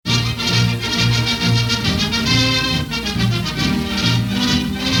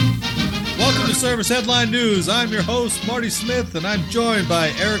Service Headline News. I'm your host, Marty Smith, and I'm joined by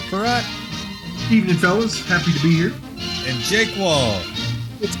Eric Perrott. Evening, fellas. Happy to be here. And Jake Wall.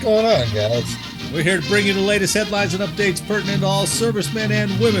 What's going on, guys? We're here to bring you the latest headlines and updates pertinent to all servicemen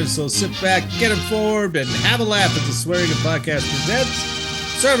and women. So sit back, get informed, and have a laugh as the Swearing and Podcast presents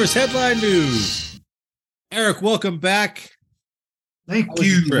Service Headline News. Eric, welcome back. Thank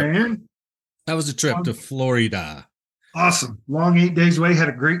you, man. How was the trip to Florida? Awesome. Long 8 days away. Had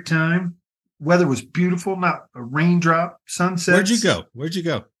a great time. Weather was beautiful. Not a raindrop. Sunsets. Where'd you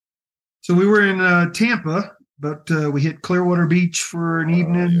go? So we were in Tampa, but we hit Clearwater Beach for an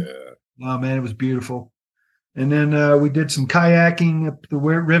evening. Yeah. Oh, man, it was beautiful. And then we did some kayaking up the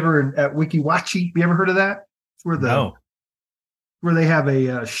river at Weeki Wachee. You ever heard of that? It's where they have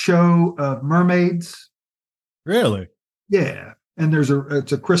a show of mermaids. Really? Yeah. And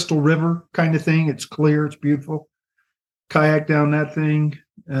it's a crystal river kind of thing. It's clear. It's beautiful. Kayak down that thing.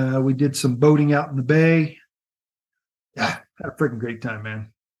 We did some boating out in the bay. Yeah, had a freaking great time,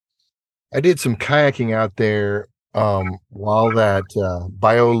 man. I did some kayaking out there while that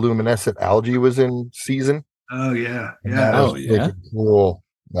bioluminescent algae was in season. Oh, yeah. That Yeah. was freaking cool.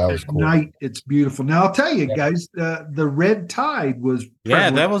 That was At cool. night, it's beautiful. Now, I'll tell you, guys, the red tide was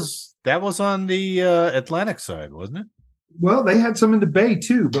Yeah, prevalent. that was on the Atlantic side, wasn't it? Well, they had some in the bay,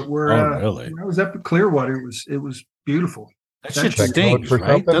 too, but Really? when I was up at Clearwater, it was beautiful. That That shit shit stings, for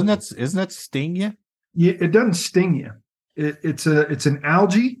right? something? Isn't that sting you? Yeah, it doesn't sting you. It's an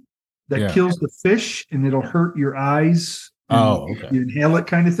algae that kills the fish, and it'll hurt your eyes. Oh, okay. You inhale it,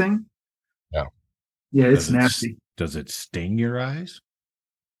 kind of thing. Yeah. Yeah, it's Does it- nasty. Does it sting your eyes?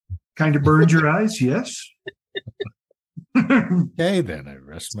 Kind of burns your eyes, yes. Okay, then I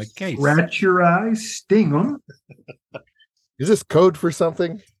rest my case. Scratch your eyes, sting them. Is this code for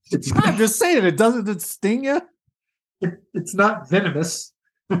something? I'm just saying, it sting you? It's not venomous.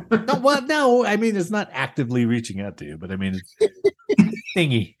 No, I mean, it's not actively reaching out to you, but I mean, it's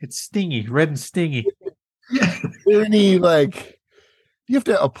stingy. It's stingy, red and stingy. Yeah. Any you have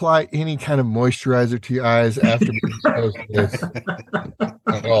to apply any kind of moisturizer to your eyes after being exposed to this?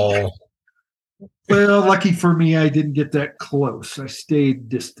 Oh, Well, lucky for me, I didn't get that close. I stayed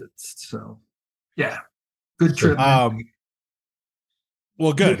distanced. So, yeah, good trip. man.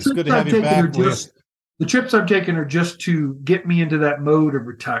 Well, good. It's good to have you back. The trips I'm taking are just to get me into that mode of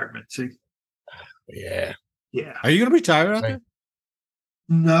retirement. See, yeah. yeah, Are you going to retire out there?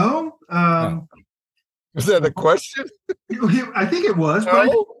 no, Is that a question? I think it was, but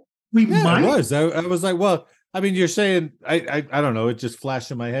we Yeah, might. it was. I was like, well, I mean, you're saying, I don't know. It just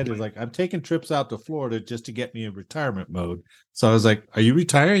flashed in my head. It's like, I'm taking trips out to Florida just to get me in retirement mode. So I was like, are you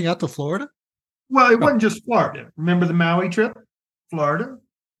retiring out to Florida? Well, it wasn't just Florida. Remember the Maui trip? Florida.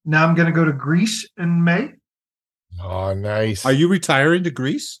 Now I'm going to go to Greece in May. Oh, nice. Are you retiring to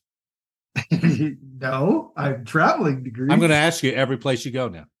Greece? No, I'm traveling to Greece. I'm going to ask you every place you go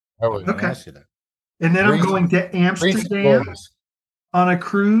now. I'm going to Okay. ask you that. And then I'm Greece- going to Greece Amsterdam bonus. on a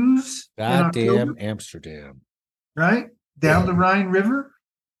cruise. in Goddamn October, Amsterdam. right? Down the Rhine River.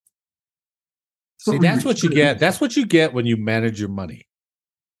 See, that's what you get. That's what you get when you manage your money.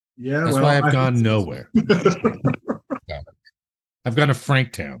 Yeah. That's well, why I've gone nowhere. I've gone to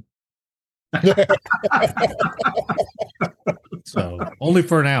Franktown. So only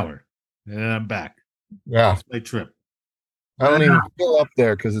for an hour. And then I'm back. Yeah. My trip. I don't even fill up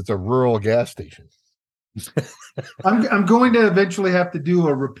there because it's a rural gas station. I'm going to eventually have to do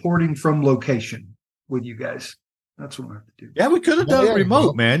a reporting from location with you guys. That's what I have to do. Yeah, we could have done Yeah, remote,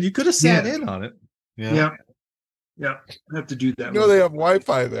 well, man. You could have sat Yeah. in on it. Yeah. Yeah. I have to do that. You know they have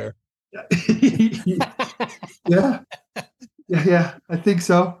Wi-Fi there. Yeah. Yeah. I think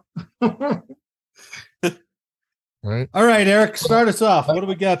so. Right? All right, Eric, start us off. What do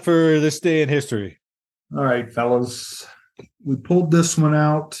we got for this day in history? All right, fellas. We pulled this one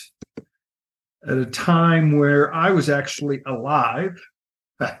out at a time where I was actually alive.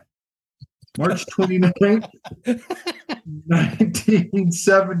 March 29th,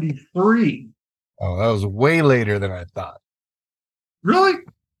 1973. Oh, that was way later than I thought. Really?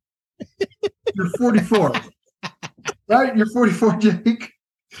 You're 44. Right? You're 44, Jake?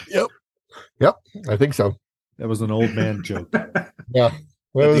 Yep, I think so. That was an old man joke that Yeah.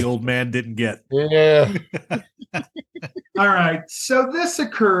 Well, the old man didn't get. yeah. All right. So this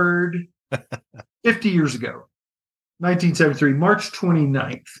occurred 50 years ago, 1973, March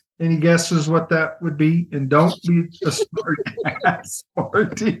 29th. Any guesses what that would be? And don't be a smart ass,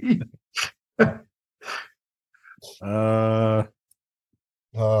 Marty. No,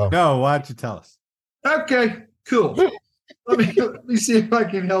 why don't you tell us? Okay, cool. Let me see if I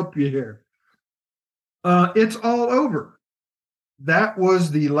can help you here. It's all over. that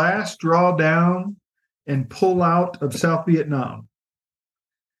was the last drawdown and pull out of South Vietnam.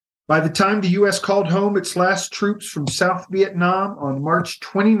 By the time the U.S. called home its last troops from South Vietnam on March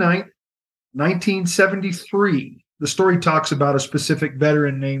 29th, 1973, the story talks about a specific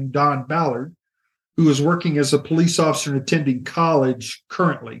veteran named Don Ballard, who is working as a police officer and attending college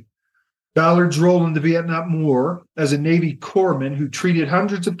currently. Ballard's role in the Vietnam War as a Navy corpsman who treated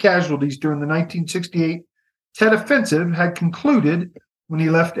hundreds of casualties during the 1968 Tet Offensive had concluded when he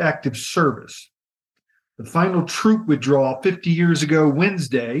left active service. The final troop withdrawal 50 years ago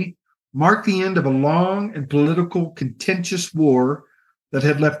Wednesday marked the end of a long and political contentious war that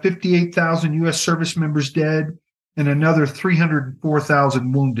had left 58,000 U.S. service members dead and another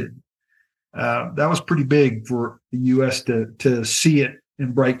 304,000 wounded. That was pretty big for the U.S. to see it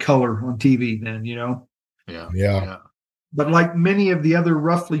in bright color on TV then, you know? Yeah. But like many of the other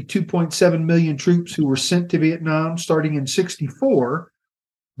roughly 2.7 million troops who were sent to Vietnam starting in 1964,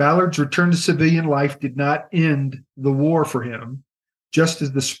 Ballard's return to civilian life did not end the war for him, just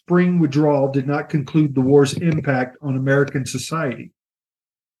as the spring withdrawal did not conclude the war's impact on American society.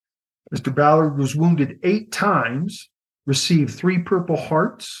 Mr. Ballard was wounded 8 times, received 3 Purple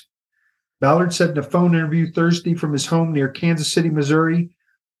Hearts. Ballard said in a phone interview Thursday from his home near Kansas City, Missouri,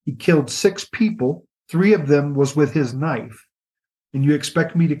 he killed 6 people. 3 of them was with his knife. And you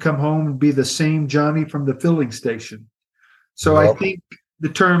expect me to come home and be the same Johnny from the filling station. So I think the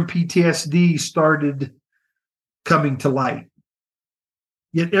term PTSD started coming to light.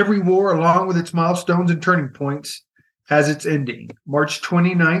 Yet every war, along with its milestones and turning points, has its ending. March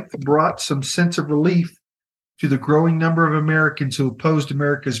 29th brought some sense of relief to the growing number of Americans who opposed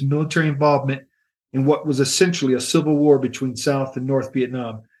America's military involvement in what was essentially a civil war between South and North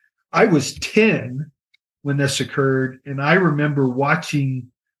Vietnam. I was 10 when this occurred, and I remember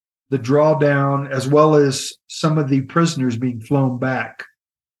watching the drawdown as well as some of the prisoners being flown back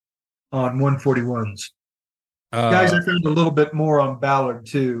on 141s. Guys, I found a little bit more on Ballard,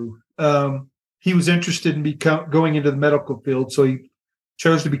 too. He was interested in going into the medical field, so he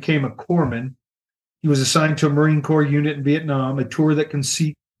chose to become a corpsman. He was assigned to a Marine Corps unit in Vietnam, a tour that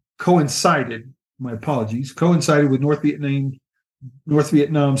coincided with North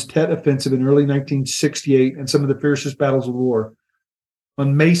Vietnam's Tet Offensive in early 1968 and some of the fiercest battles of the war.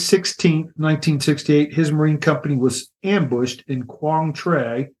 On May 16, 1968, his Marine company was ambushed in Quang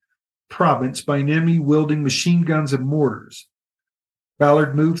Tri province by an enemy wielding machine guns and mortars.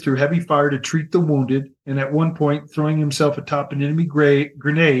 Ballard moved through heavy fire to treat the wounded, and at one point throwing himself atop an enemy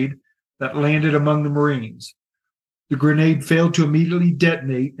grenade that landed among the Marines. The grenade failed to immediately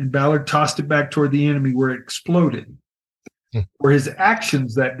detonate, and Ballard tossed it back toward the enemy where it exploded. For his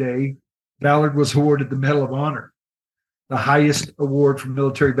actions that day, Ballard was awarded the Medal of Honor, the highest award for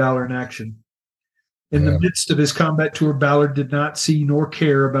military valor in action. In the midst of his combat tour, Ballard did not see nor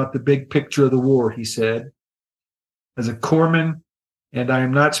care about the big picture of the war, he said. As a corpsman, and I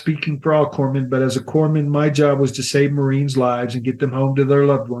am not speaking for all corpsmen, but as a corpsman, my job was to save Marines' lives and get them home to their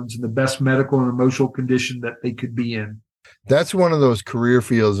loved ones in the best medical and emotional condition that they could be in. That's one of those career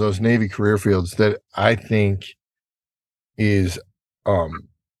fields, those Navy career fields that I think is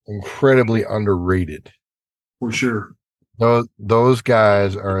incredibly underrated. For sure. Those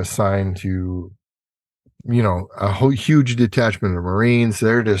guys are assigned to, a whole huge detachment of Marines.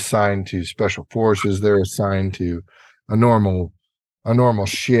 They're assigned to special forces. They're assigned to a normal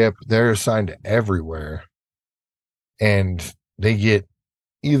ship. They're assigned to everywhere. And they get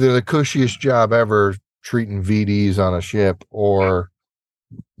either the cushiest job ever treating VDs on a ship, or,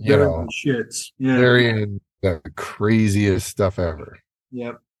 shits. Yeah. They're in the craziest stuff ever.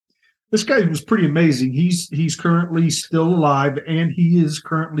 Yep. This guy was pretty amazing. He's currently still alive, and he is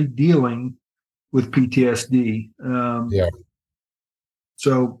currently dealing with PTSD.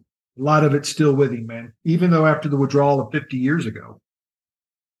 So a lot of it's still with him, man, even though after the withdrawal of 50 years ago.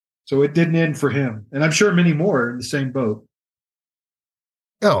 So it didn't end for him. And I'm sure many more are in the same boat.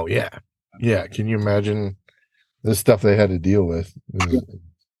 Oh, yeah. Yeah. Can you imagine the stuff they had to deal with?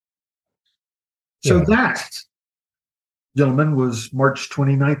 So that, gentlemen, was March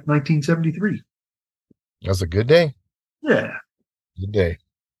 29th, 1973. That's a good day. Yeah. Good day.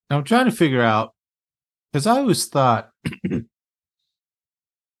 Now I'm trying to figure out, because I always thought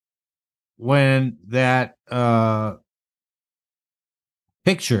when that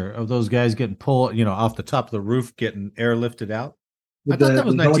picture of those guys getting pulled, off the top of the roof, getting airlifted out, I thought that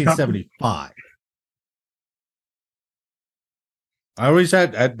was 1975. I always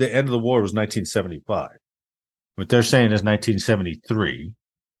had at the end of the war was 1975. What they're saying is 1973.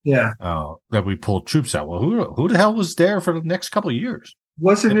 Yeah. That we pulled troops out. Well, who the hell was there for the next couple of years?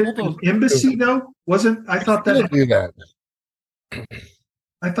 Wasn't it an embassy though? I thought that. Do that.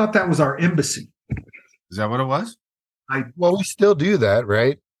 I thought that was our embassy. Is that what it was? Well, we still do that,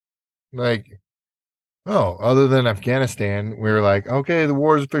 right? Like, other than Afghanistan, we were like, okay, the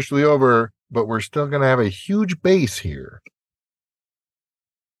war is officially over, but we're still going to have a huge base here.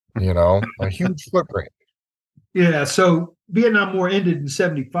 A huge footprint. Yeah. So Vietnam War ended in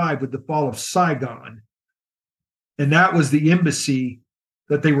 1975 with the fall of Saigon. And that was the embassy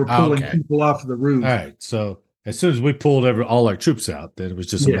that they were pulling people off of the roof. All right. So as soon as we pulled all our troops out, then it was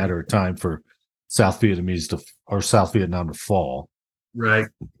just a matter of time for South Vietnam to fall. Right.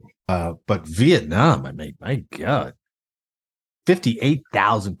 But Vietnam, I mean, my God,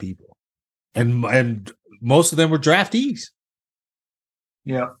 58,000 people, and most of them were draftees.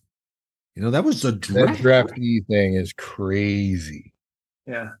 Yeah. That was that draftee thing is crazy.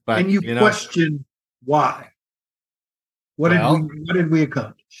 Yeah. But, and you question why. What did we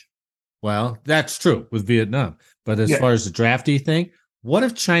accomplish? Well, that's true with Vietnam. But as far as the draftee thing, what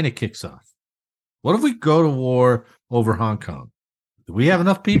if China kicks off? What if we go to war over Hong Kong? Do we have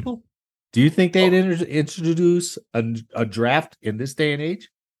enough people? Do you think they'd introduce a draft in this day and age?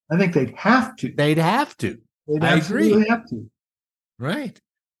 I think they'd have to. They'd have to. I agree. Have to. Right.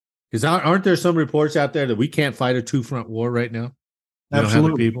 Because aren't there some reports out there that we can't fight a two-front war right now? We Absolutely. don't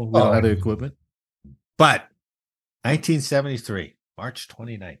have the people. We don't have the equipment. But 1973, March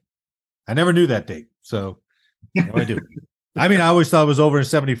 29th. I never knew that date. So now I do. I mean, I always thought it was over in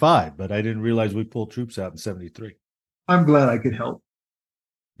 75, but I didn't realize we pulled troops out in 73. I'm glad I could help.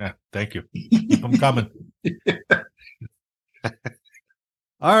 Yeah, thank you. I'm coming.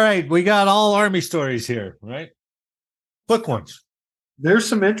 All right, we got all Army stories here, right? Quick ones. There's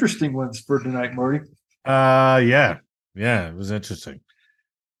some interesting ones for tonight, Marty. Yeah, it was interesting.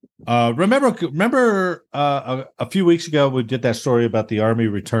 Remember a few weeks ago we did that story about the Army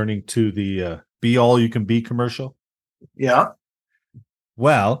returning to the Be All You Can Be commercial? Yeah.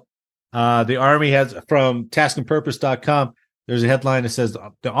 Well, the Army has, from taskandpurpose.com, there's a headline that says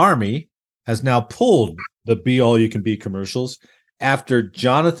the Army has now pulled the Be All You Can Be commercials after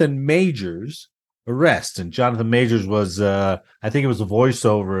Jonathan Majors' arrest. And Jonathan Majors was, I think it was a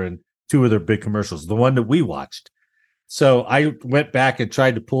voiceover in two of their big commercials, the one that we watched. So I went back and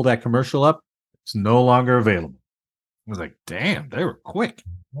tried to pull that commercial up. It's no longer available. I was like, damn, they were quick.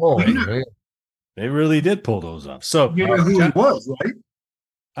 Oh, they really did pull those up. So you know who he was,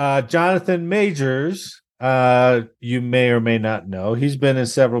 right? Jonathan Majors, you may or may not know. He's been in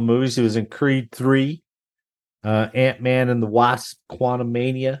several movies. He was in Creed 3, Ant-Man and the Wasp,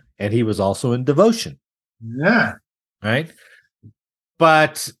 Quantumania, and he was also in Devotion. Yeah. Right?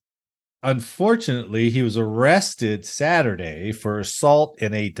 But unfortunately, he was arrested Saturday for assault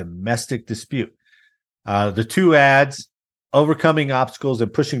in a domestic dispute. The two ads, Overcoming Obstacles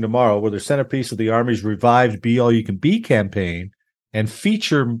and Pushing Tomorrow, were the centerpiece of the Army's revived Be All You Can Be campaign and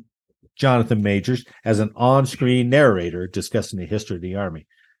feature Jonathan Majors as an on-screen narrator discussing the history of the Army.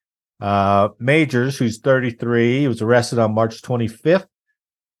 Majors, who's 33, was arrested on March 25th.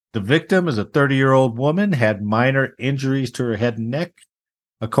 The victim is a 30-year-old woman, had minor injuries to her head and neck.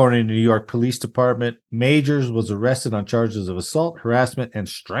 According to the New York Police Department, Majors was arrested on charges of assault, harassment, and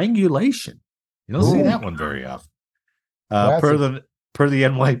strangulation. You don't see that one very often. Per the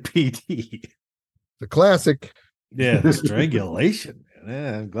NYPD. The classic. Yeah, strangulation.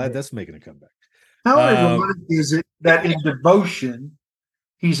 Yeah, I'm glad that's making a comeback. How ironic is it that in Devotion,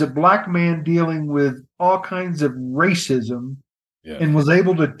 he's a black man dealing with all kinds of racism and was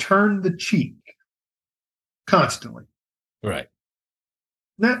able to turn the cheek constantly. Right.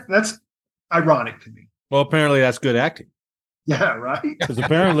 That's ironic to me. Well, apparently that's good acting. Yeah, right? Because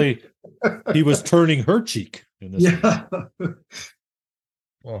apparently he was turning her cheek in this. Yeah.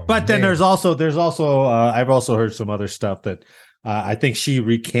 But then there's also I've also heard some other stuff that I think she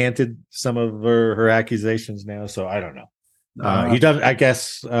recanted some of her accusations now. So I don't know. He doesn't. I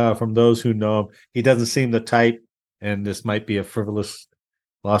guess from those who know him, he doesn't seem the type, and this might be a frivolous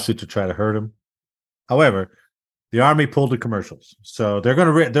lawsuit to try to hurt him. However, the Army pulled the commercials, so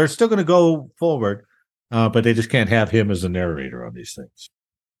they're still gonna go forward, but they just can't have him as a narrator on these things.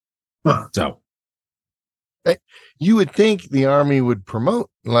 Huh. So you would think the Army would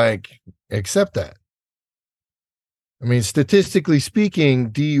accept that. I mean, statistically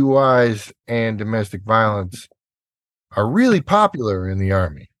speaking, DUIs and domestic violence are really popular in the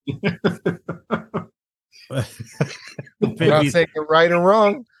Army. I'm not saying you're right or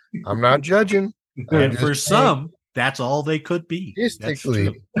wrong. I'm not judging. And for some, that's all they could be.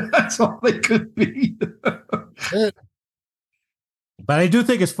 Statistically, that's all they could be. But I do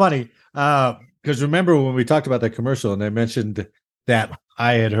think it's funny because remember when we talked about that commercial and I mentioned that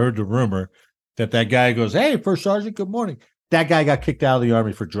I had heard the rumor that guy goes, "Hey, First Sergeant, good morning." that guy got kicked out of the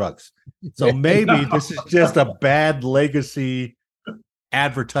army for drugs. So maybe this is just a bad legacy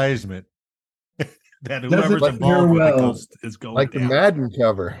advertisement that whoever's involved with it is going like down. the Madden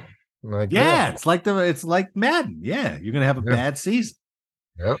cover. It's like Madden. Yeah, you're gonna have a bad season.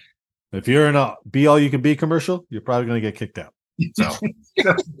 Yep. If you're in a Be All You Can Be commercial, you're probably gonna get kicked out. So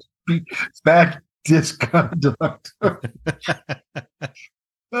it's bad disconduct.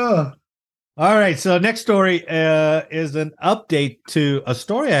 All right. So next story is an update to a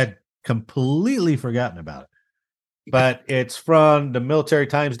story I'd completely forgotten about. But it's from the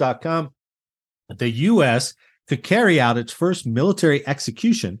militarytimes.com. The U.S. could carry out its first military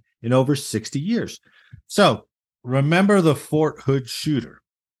execution in over 60 years. So remember the Fort Hood shooter?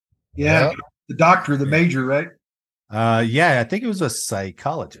 Yeah. The doctor, the major, right? I think it was a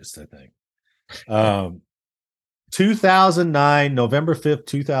psychologist, I think. 2009, November 5th,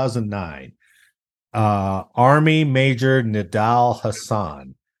 2009. Army Major Nidal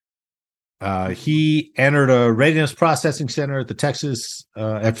Hassan. He entered a readiness processing center at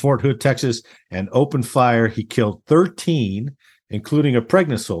at Fort Hood, Texas, and opened fire. He killed 13, including a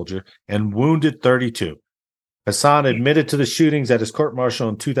pregnant soldier, and wounded 32. Hassan admitted to the shootings at his court-martial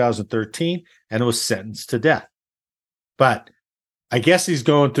in 2013 and was sentenced to death. But I guess he's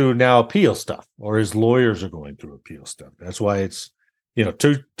going through now appeal stuff, or his lawyers are going through appeal stuff. That's why it's,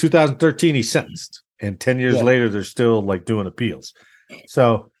 2013 he's sentenced, and 10 years later they're still like doing appeals.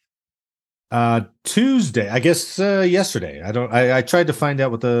 So Tuesday, I guess yesterday, I tried to find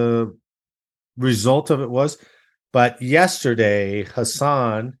out what the result of it was, but yesterday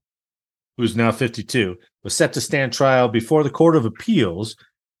Hassan, who's now 52, was set to stand trial before the Court of Appeals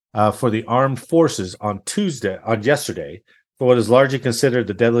for the Armed Forces on yesterday, for what is largely considered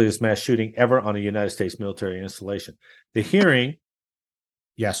the deadliest mass shooting ever on a United States military installation. The hearing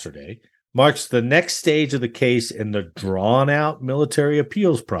yesterday marks the next stage of the case in the drawn-out military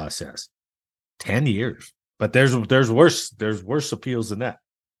appeals process. 10 years, but there's worse appeals than that.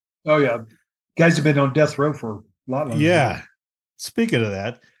 Oh yeah, guys have been on death row for a lot longer. Yeah. Speaking of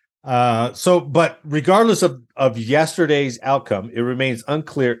that, but regardless of yesterday's outcome, it remains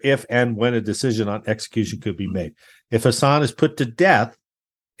unclear if and when a decision on execution could be made. If Hassan is put to death,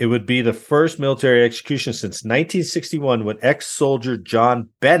 it would be the first military execution since 1961, when ex-soldier John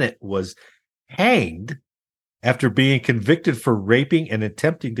Bennett was hanged after being convicted for raping and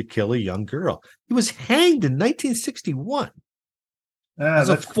attempting to kill a young girl. He was hanged in 1961. That's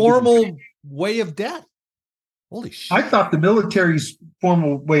a formal way of death. Holy shit. I thought the military's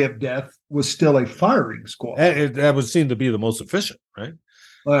formal way of death was still a firing squad. That would seem to be the most efficient, right?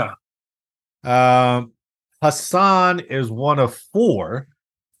 Yeah. Hassan is one of 4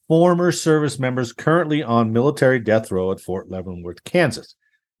 former service members currently on military death row at Fort Leavenworth, Kansas.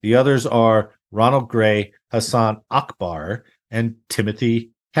 The others are Ronald Gray, Hassan Akbar, and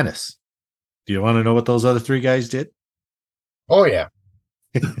Timothy Hennis. Do you want to know what those other 3 guys did? Oh, yeah.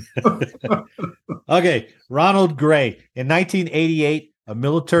 Okay. Ronald Gray. In 1988, a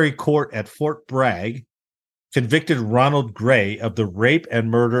military court at Fort Bragg convicted Ronald Gray of the rape and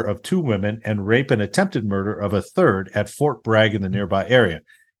murder of 2 women and rape and attempted murder of a 3rd at Fort Bragg in the nearby area.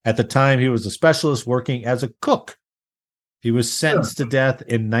 At the time, he was a specialist working as a cook. He was sentenced to death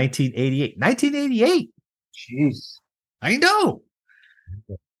in 1988. 1988. Jeez. I know.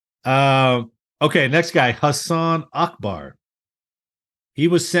 Okay, next guy, Hassan Akbar. He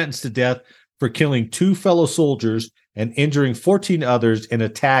was sentenced to death for killing 2 fellow soldiers and injuring 14 others in an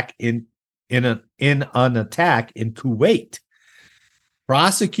attack in Kuwait.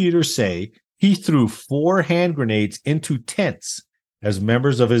 Prosecutors say he threw 4 hand grenades into tents as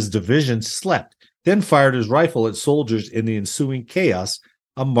members of his division slept, then fired his rifle at soldiers in the ensuing chaos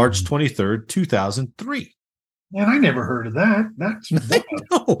on March 23rd, 2003. Man, I never heard of that. That's I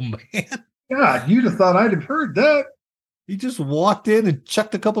know, man. God, you'd have thought I'd have heard that. He just walked in and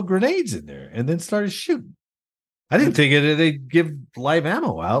chucked a couple grenades in there and then started shooting. I didn't think they'd give live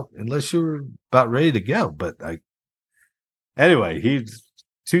ammo out unless you were about ready to go. But anyway,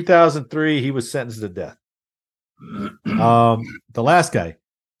 2003, he was sentenced to death. The last guy,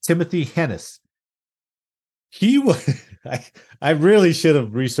 Timothy Hennis. He was, I really should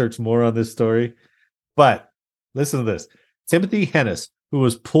have researched more on this story, but listen to this. Timothy Hennis, who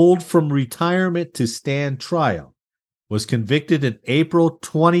was pulled from retirement to stand trial, was convicted in April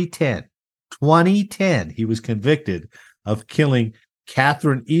 2010. 2010, he was convicted of killing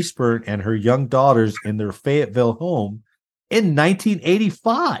Catherine Eastburn and her young daughters in their Fayetteville home in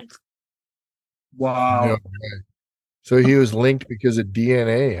 1985. Wow. Yeah. So he was linked because of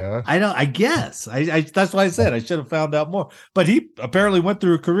DNA, huh? I know. I guess. I that's why I said I should have found out more. But he apparently went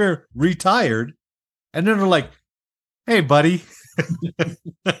through a career, retired, and then they're like, Hey, buddy,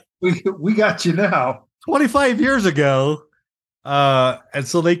 we got you now. 25 years ago. And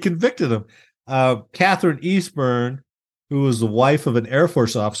so they convicted him. Catherine Eastburn, who was the wife of an Air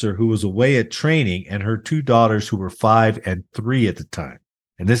Force officer who was away at training, and her two daughters who were 5 and 3 at the time.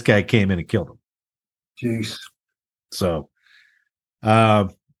 And this guy came in and killed them. Jeez. So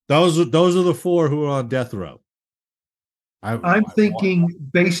those are the 4 who are on death row. I'm thinking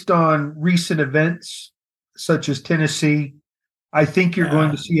based on recent events such as Tennessee, I think you're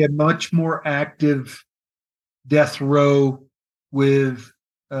going to see a much more active death row with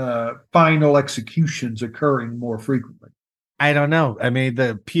final executions occurring more frequently. I don't know. I mean,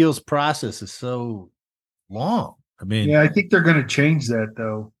 the appeals process is so long. I mean, yeah, I think they're going to change that,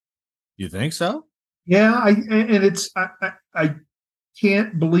 though. You think so? Yeah, I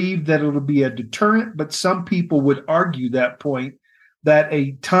can't believe that it'll be a deterrent, but some people would argue that point that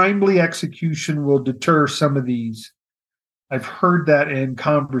a timely execution will deter some of these. I've heard that in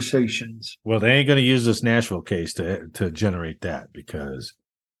conversations. Well, they ain't going to use this Nashville case to generate that because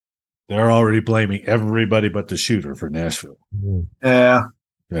they're already blaming everybody but the shooter for Nashville. Yeah.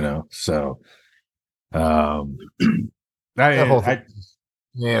 So at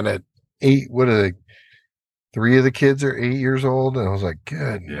 8, what are they? 3 of the kids are 8 years old, and I was like,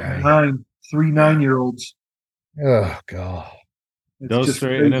 good. Yeah. 3 9-year-olds. Oh God. Those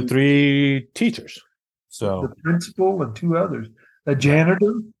 3 and 3 teachers. So the principal and 2 others. A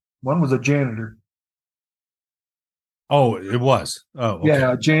janitor. One was a janitor. Oh, it was. Oh, okay.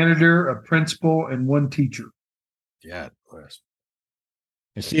 Yeah, a janitor, a principal, and 1 teacher. Yeah, it was.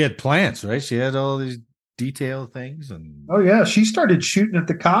 And she had plans, right? She had all these detailed things, and oh yeah, she started shooting at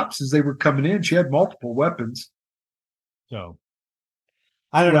the cops as they were coming in. She had multiple weapons. So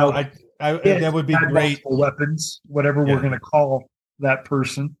I don't know. I that would be great. Weapons, whatever we're going to call that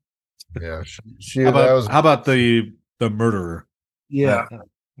person. Yeah. How about the murderer? Yeah. How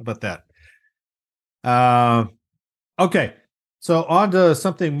about that? Okay. So on to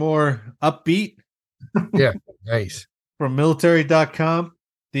something more upbeat. Yeah. Nice. From military.com.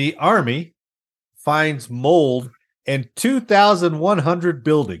 The Army finds mold in 2,100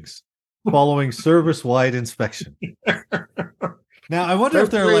 buildings following service-wide inspection. Now, I wonder if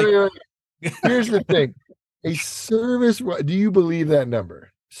they're Here's the thing. A service, do you believe that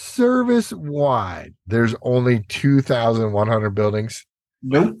number? Service-wide, there's only 2,100 buildings.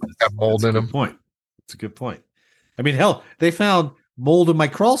 Nope. Got mold in them. That's a good point. I mean, hell, they found mold in my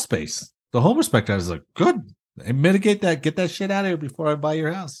crawl space. The home inspector was like, good. And mitigate that. Get that shit out of here before I buy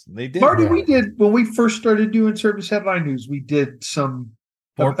your house. And they did. Marty, we did when we first started doing service headline news. We did some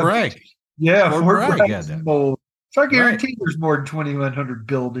Fort Bragg. Yeah, Fort Bragg had that. Mold. So I guarantee there's more than 2,100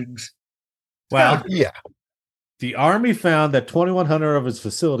 buildings. Well, yeah. The Army found that 2,100 of its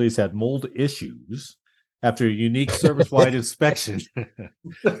facilities had mold issues after a unique service-wide inspection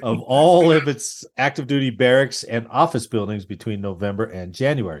of all of its active duty barracks and office buildings between November and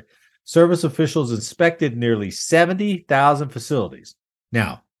January. Service officials inspected nearly 70,000 facilities.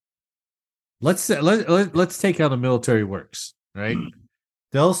 Now, let's take how the military works, right?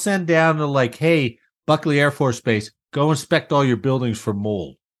 They'll send down to like, hey, Buckley Air Force Base, go inspect all your buildings for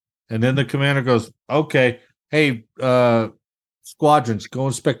mold. And then the commander goes, okay, hey, squadrons, go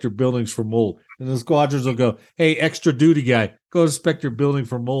inspect your buildings for mold. And the squadrons will go, hey, extra duty guy, go inspect your building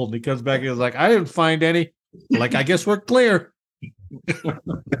for mold. And he comes back and he's like, I didn't find any. Like, I guess we're clear.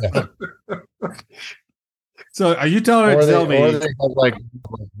 So are you telling me? Or they have like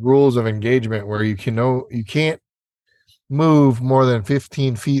rules of engagement where you can't move more than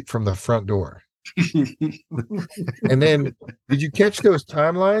 15 feet from the front door. And then, did you catch those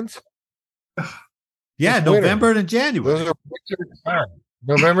timelines? Yeah, November to January. Those are winter time.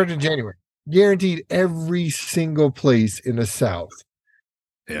 November to January. Guaranteed every single place in the South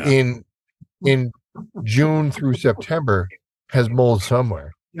in June through September has mold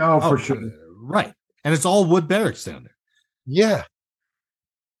somewhere. Oh, for sure. Right. And it's all wood barracks down there. Yeah.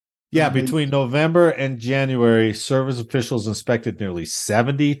 Yeah, between November and January, service officials inspected nearly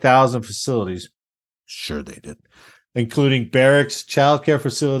 70,000 facilities. Sure they did. Including barracks, childcare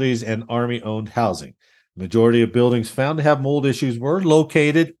facilities, and Army-owned housing. The majority of buildings found to have mold issues were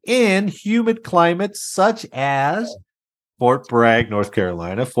located in humid climates such as Fort Bragg, North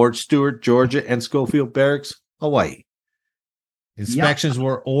Carolina, Fort Stewart, Georgia, and Schofield Barracks, Hawaii. Inspections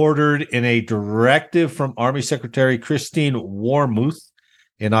were ordered in a directive from Army Secretary Christine Warmuth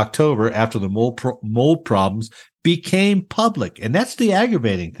in October after the mold problems became public. And that's the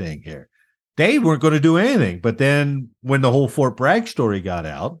aggravating thing here. They weren't going to do anything. But then when the whole Fort Bragg story got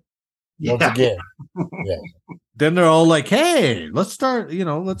out, once again, then they're all like, "Hey, let's start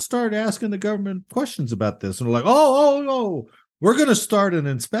asking the government questions about this." And they're like, "Oh, we're going to start an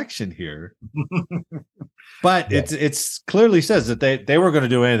inspection here." But it's clearly says that they were going to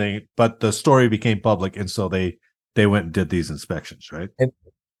do anything, but the story became public, and so they went and did these inspections, right?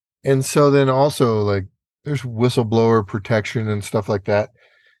 And so then also like there's whistleblower protection and stuff like that.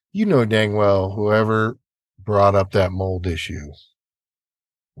 You know dang well whoever brought up that mold issue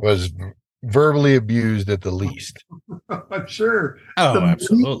was verbally abused at the least. I'm sure. Oh,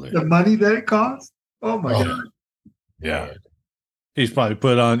 absolutely. The money that it cost. Oh my God. Yeah. He's probably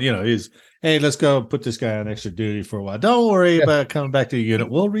put on, hey, let's go put this guy on extra duty for a while. Don't worry about coming back to the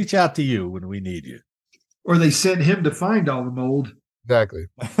unit. We'll reach out to you when we need you. Or they sent him to find all the mold. Exactly.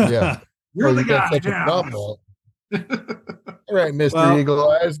 Yeah. You're the you got guy such now. a problem. All right, Mr.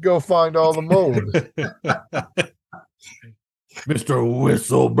 Eagle Eyes, go find all the mold. Mr.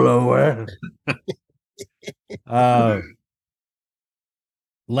 Whistleblower.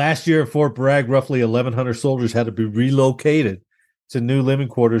 Last year at Fort Bragg, roughly 1,100 soldiers had to be relocated to new living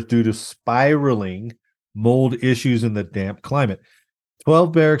quarters due to spiraling mold issues in the damp climate.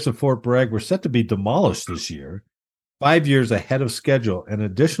 12 barracks at Fort Bragg were set to be demolished this year, 5 years ahead of schedule. An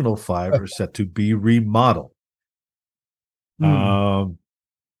additional 5 are set to be remodeled.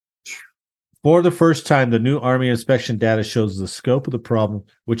 For the first time, the new Army inspection data shows the scope of the problem,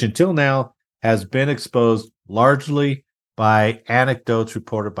 which until now has been exposed largely by anecdotes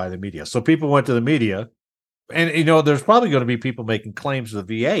reported by the media. So people went to the media, and there's probably going to be people making claims to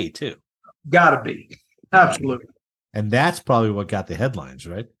the VA too. Gotta be. Absolutely. And that's probably what got the headlines,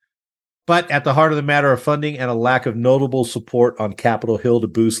 right? But at the heart of the matter are funding and a lack of notable support on Capitol Hill to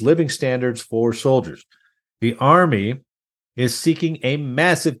boost living standards for soldiers. The Army is seeking a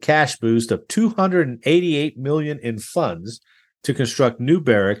massive cash boost of $288 million in funds to construct new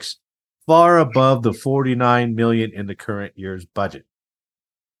barracks, far above the $49 million in the current year's budget.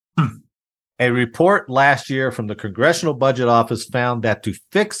 A report last year from the Congressional Budget Office found that to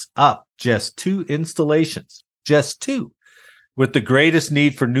fix up just 2 installations, just 2, with the greatest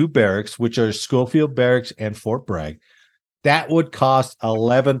need for new barracks, which are Schofield Barracks and Fort Bragg, that would cost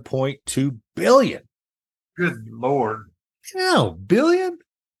 $11.2 billion. Good Lord. No, billion?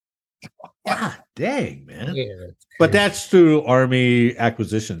 God dang, man. Yeah, but that's through Army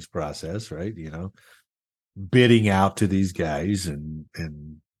acquisitions process, right? Bidding out to these guys and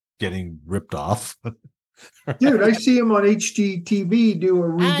getting ripped off. Dude, I see him on HGTV do a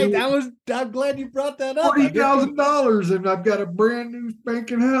redo. I'm glad you brought that up. $40,000, and I've got a brand new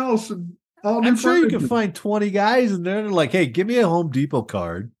spanking house and all new I'm sure you furniture. can find 20 guys in there and they're like, hey, give me a Home Depot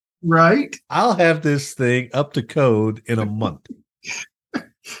card. Right? I'll have this thing up to code in a month.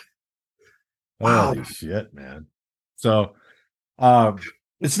 Wow. Holy shit, man. So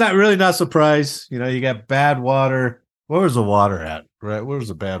it's not surprise. You got bad water. Where was the water at? Right? Where was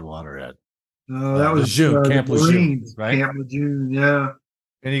the bad water at? That was Lejeune, Camp Lejeune, right? Camp Lejeune, yeah.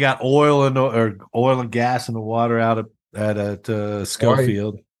 And you got oil and gas in the water out at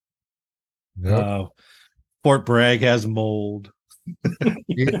Schofield. Yep. Fort Bragg has mold.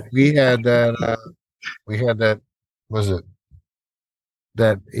 we had that. Was it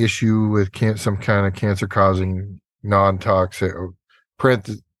that issue with some kind of cancer-causing non-toxic,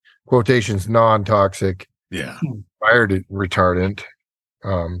 quotations non-toxic, fire retardant.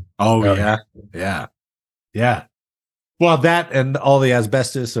 Yeah. Well, that and all the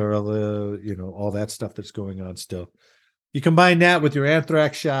asbestos or all that stuff that's going on still. You combine that with your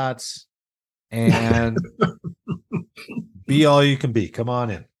anthrax shots and be all you can be. Come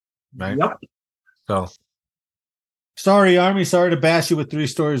on in. Right? Yep. So sorry, Army. Sorry to bash you with 3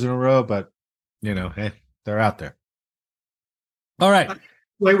 stories in a row, but hey, they're out there. All right.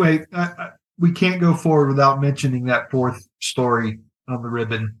 Wait. We can't go forward without mentioning that 4th story on the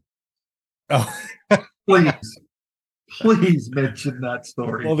ribbon. Oh, please mention that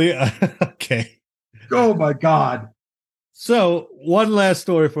story. Well, okay. Oh my God. So one last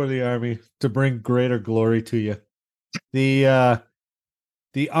story for the Army to bring greater glory to you. The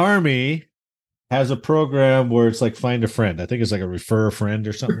Army has a program where it's like find a friend. I think it's like a refer a friend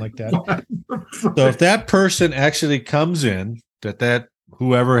or something like that. So if that person actually comes in, that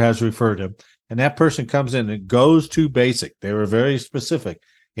whoever has referred him, and that person comes in and goes to basic, they were very specific,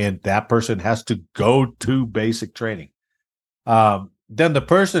 and that person has to go to basic training. Then the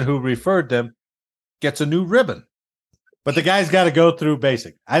person who referred them gets a new ribbon. But the guy's got to go through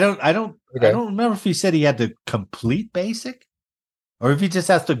basic. I don't remember if he said he had to complete basic or if he just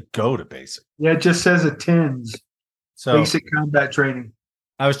has to go to basic. Yeah, it just says attends basic combat training.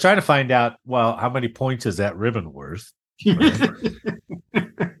 I was trying to find out, how many points is that ribbon worth?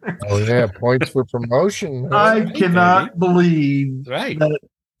 Oh yeah, points for promotion. I Right, cannot believe Right. that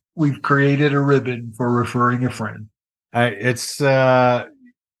we've created a ribbon for referring a friend. It's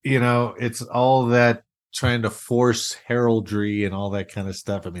it's all that trying to force heraldry and all that kind of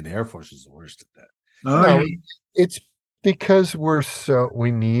stuff. I mean, the Air Force is the worst at that. Oh, No, yeah. it's because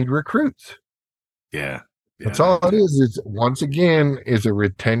we need recruits. Yeah. That's all it is. It's once again is a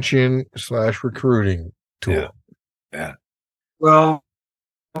retention / recruiting tool. Yeah. Well,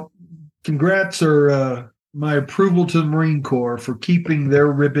 congrats or my approval to the Marine Corps for keeping their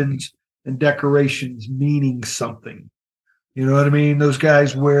ribbons and decorations meaning something. You know what I mean? Those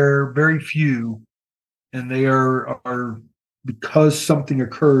guys wear very few, and they are because something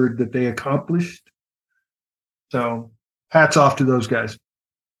occurred that they accomplished. So hats off to those guys.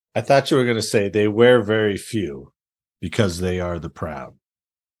 I thought you were going to say they wear very few because they are the proud.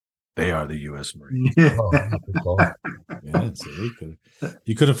 They are the U.S. Marines. Yeah, see,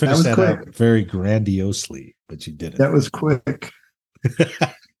 you could have finished that out very grandiosely, but you didn't. That was quick.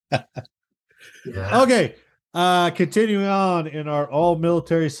 Okay. Continuing on in our all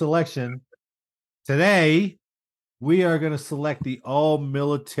military selection. Today, we are going to select the all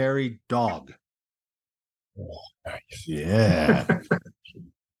military dog. Oh, nice. Yeah.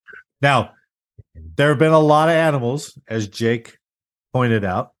 Now, there have been a lot of animals, as Jake pointed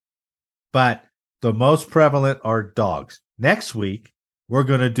out, but the most prevalent are dogs. Next week, we're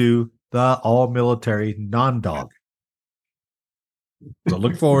going to do the all military non-dog. So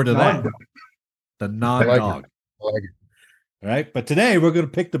look forward to that. The non-dog. I like it. All right. But today we're going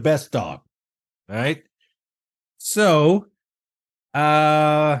to pick the best dog. All right. So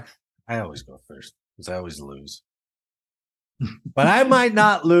I always go first because I always lose. But I might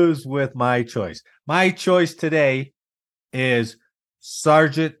not lose with my choice. My choice today is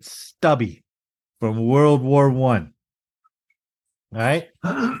Sergeant Stubby from World War One. All right.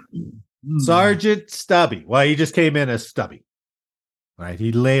 Sergeant Stubby. Well, he just came in as Stubby. All right.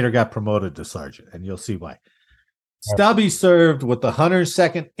 He later got promoted to sergeant, and you'll see why. Stubby served with the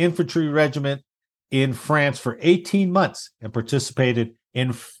 102nd Infantry Regiment in France for 18 months and participated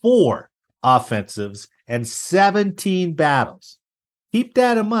in 4 offensives and 17 battles. Keep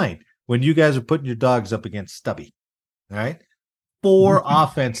that in mind when you guys are putting your dogs up against Stubby. All right. 4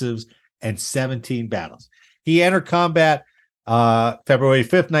 offensives and 17 battles. He entered combat February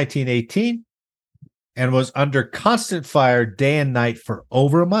 5th, 1918, and was under constant fire day and night for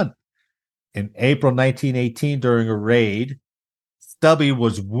over a month. In April 1918, during a raid, Stubby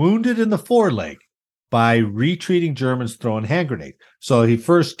was wounded in the foreleg by retreating Germans throwing hand grenades. So he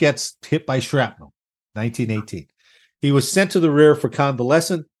first gets hit by shrapnel, 1918. He was sent to the rear for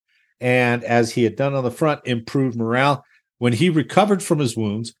convalescent, and as he had done on the front, improved morale. When he recovered from his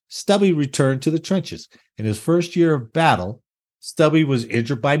wounds, Stubby returned to the trenches. In his first year of battle, Stubby was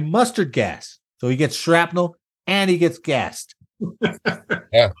injured by mustard gas. So he gets shrapnel and he gets gassed.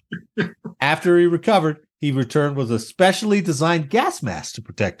 Yeah. After he recovered, he returned with a specially designed gas mask to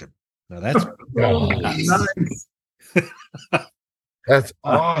protect him. Now that's Nice. That's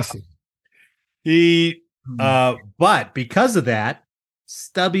awesome. But because of that,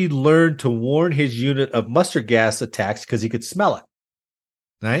 Stubby learned to warn his unit of mustard gas attacks because he could smell it.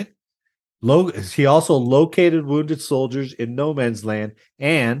 Right? He also located wounded soldiers in no man's land,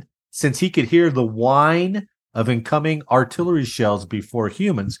 and since he could hear the whine of incoming artillery shells before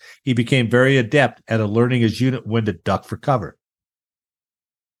humans, he became very adept at alerting his unit when to duck for cover.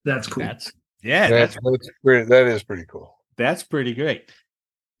 That's cool. That is pretty cool. That's pretty great.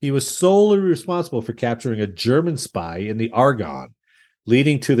 He was solely responsible for capturing a German spy in the Argonne,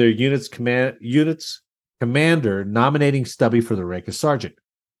 leading to their unit's commander nominating Stubby for the rank of sergeant.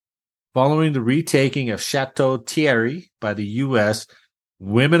 Following the retaking of Chateau Thierry by the U.S.,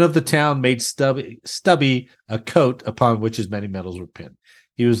 women of the town made Stubby a coat upon which his many medals were pinned.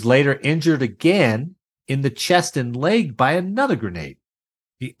 He was later injured again in the chest and leg by another grenade.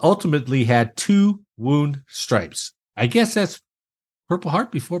 He ultimately had 2 wound stripes. I guess that's Purple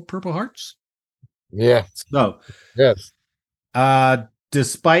Heart before Purple Hearts. Yeah. So, yes.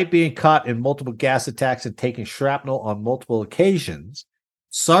 Despite being caught in multiple gas attacks and taking shrapnel on multiple occasions,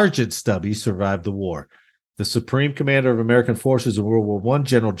 Sergeant Stubby survived the war. The Supreme Commander of American Forces in World War I,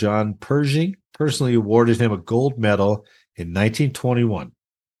 General John Pershing, personally awarded him a gold medal in 1921.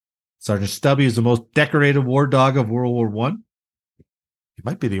 Sergeant Stubby is the most decorated war dog of World War I. He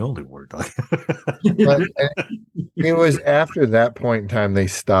might be the only war dog. But it was after that point in time they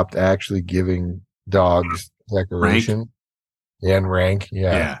stopped actually giving dogs decoration and rank.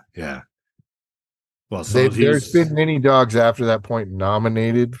 Yeah. Well, there's been many dogs after that point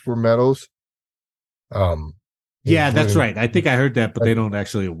nominated for medals. Yeah, that's right. I think I heard that, but they don't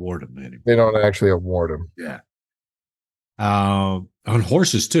actually award them anymore. They don't actually award them. Yeah. On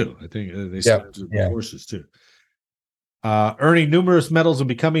horses too. I think they stopped with horses too. Earning numerous medals and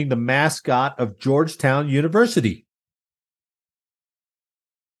becoming the mascot of Georgetown University.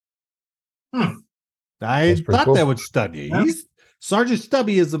 I thought that would stun you. Yeah. Sergeant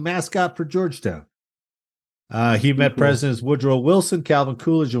Stubby is the mascot for Georgetown. He met Presidents Woodrow Wilson, Calvin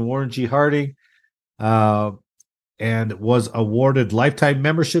Coolidge, and Warren G. Harding, and was awarded lifetime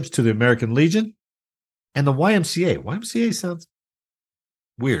memberships to the American Legion and the YMCA. YMCA sounds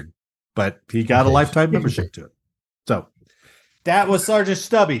weird, but he got a lifetime membership to it. So that was Sergeant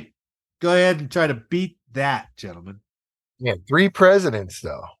Stubby. Go ahead and try to beat that, gentlemen. Yeah, 3 presidents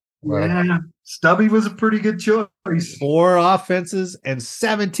though. Yeah, Stubby was a pretty good choice. 4 offenses and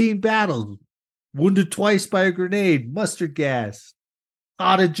 17 battles. Wounded twice by a grenade, mustard gas,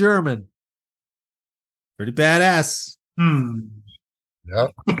 fought a German. Pretty badass.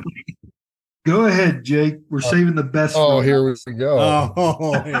 Yep. Go ahead, Jake. We're saving the best. Oh, here we go.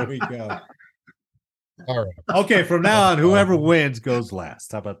 Oh, here we go. All right. Okay, from now on, whoever wins goes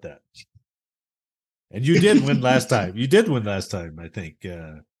last. How about that? And you did win last time. You did win last time, I think,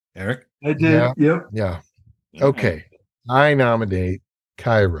 Eric. I did. Yep. Yeah. Okay. I nominate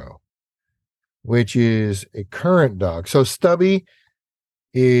Cairo, which is a current dog. So Stubby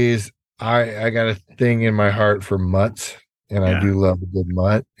is I got a thing in my heart for mutts, and I do love a good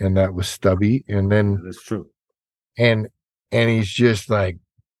mutt, and that was Stubby. And then that's true. And he's just like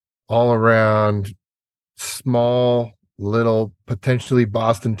all around small, little, potentially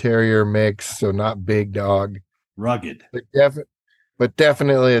Boston Terrier mix, so not big dog. Rugged. But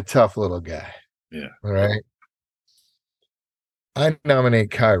definitely a tough little guy. Yeah. All right. I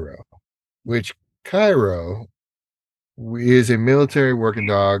nominate Cairo, which Cairo is a military working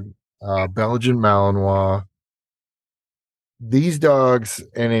dog, Belgian Malinois. These dogs,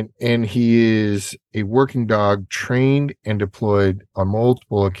 and he is a working dog trained and deployed on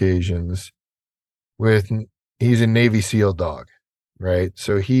multiple occasions. He's a Navy SEAL dog, right?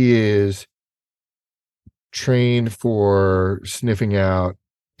 So he is trained for sniffing out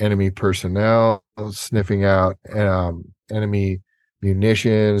enemy personnel, sniffing out enemy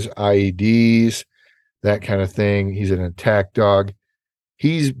munitions, IEDs, that kind of thing. He's an attack dog.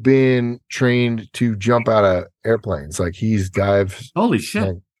 He's been trained to jump out of airplanes. Like he's holy shit,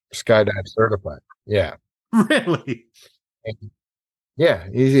 like, skydive certified. Yeah. Really? Yeah.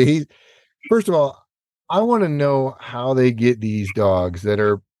 He's first of all, I want to know how they get these dogs that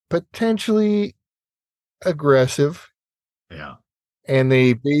are potentially aggressive. Yeah. And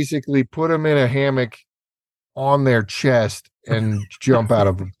they basically put them in a hammock on their chest and jump out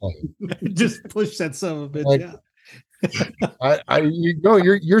of a plane. Just push that son of a bitch out.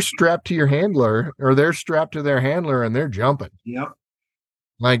 You're strapped to your handler, or they're strapped to their handler, and they're jumping. Yep.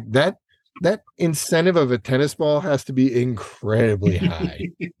 Like that incentive of a tennis ball has to be incredibly high.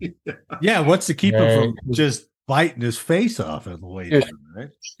 Yeah, what's to keep him from just biting his face off on the way down, right?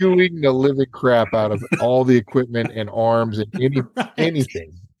 Chewing the living crap out of all the equipment and arms and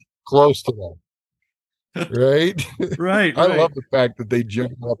anything close to them. Right? Right. I love the fact that they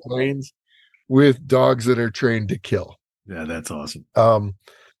jump out of planes with dogs that are trained to kill. Yeah, that's awesome.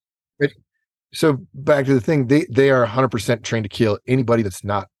 So back to the thing, they are 100% trained to kill anybody that's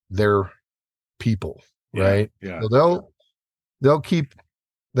not their people, right? Yeah. So they'll keep,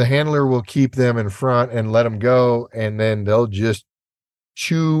 the handler will keep them in front and let them go, and then they'll just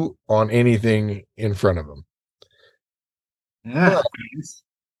chew on anything in front of them. Yeah.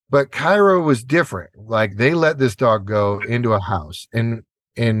 But Cairo was different. Like they let this dog go into a house, and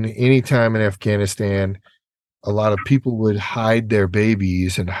any time in Afghanistan, a lot of people would hide their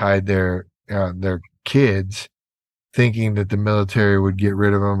babies and hide their kids, thinking that the military would get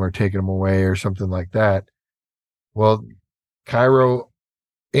rid of them or take them away or something like that. Well, Cairo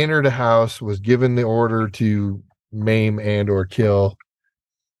entered a house, was given the order to maim and or kill.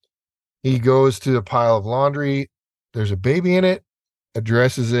 He goes to the pile of laundry. There's a baby in it,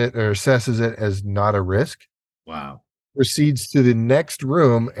 addresses it or assesses it as not a risk. Wow. Proceeds to the next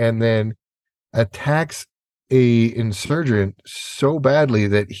room and then attacks a insurgent so badly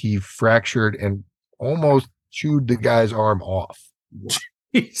that he fractured and almost chewed the guy's arm off.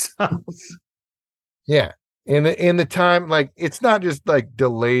 Jesus. Yeah. In the time, like, it's not just like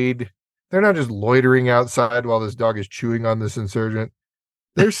delayed. They're not just loitering outside while this dog is chewing on this insurgent.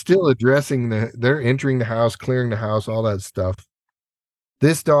 They're still they're entering the house, clearing the house, all that stuff.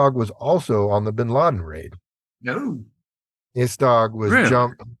 This dog was also on the Bin Laden raid. No. This dog was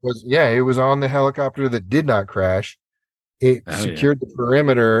Really? it was on the helicopter that did not crash. It secured the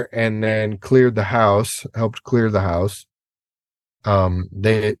perimeter and then cleared the house, helped clear the house.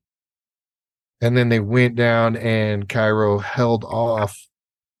 They went down, and Cairo held off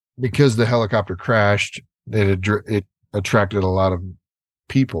because the helicopter crashed. It attracted a lot of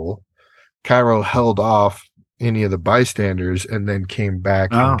people. Cairo held off any of the bystanders and then came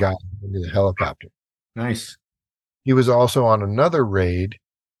back and got into the helicopter. Nice. He was also on another raid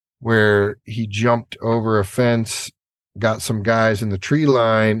where he jumped over a fence, got some guys in the tree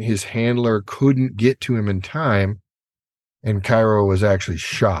line. His handler couldn't get to him in time, and Cairo was actually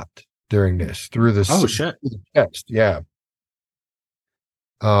shot during this through the chest. Yeah.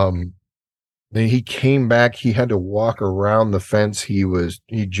 Then he came back. He had to walk around the fence he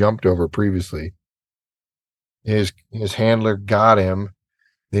jumped over previously. His handler got him.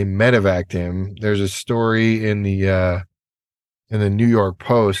 They medevaced him. There's a story in the New York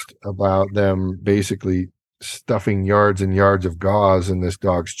Post about them basically stuffing yards and yards of gauze in this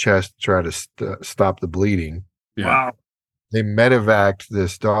dog's chest to try to stop the bleeding. Yeah. Wow. They medevaced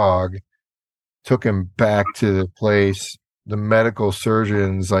this dog, took him back to the place. The medical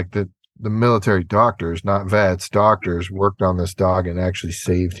surgeons, like the military doctors, not vets, doctors, worked on this dog and actually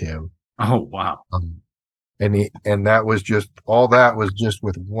saved him. Oh, wow. And that was just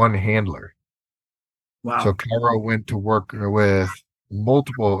with one handler. Wow. So Cairo went to work with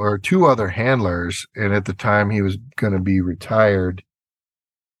two other handlers, and at the time he was going to be retired,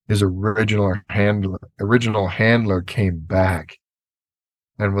 his original handler came back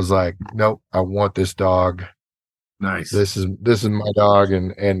and was like, "Nope, I want this dog. Nice. This is my dog,"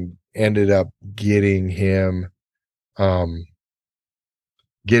 and ended up getting him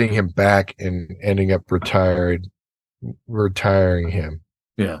back and ending up retiring him.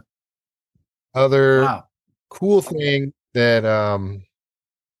 Yeah. Other cool thing that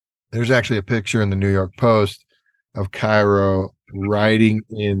there's actually a picture in the New York Post of Cairo riding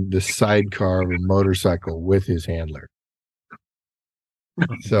in the sidecar of a motorcycle with his handler.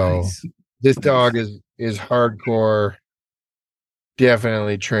 So nice. This dog is hardcore,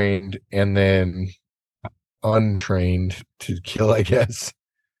 definitely trained and then untrained to kill, I guess.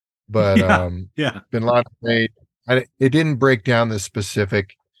 But Bin Laden made it didn't break down the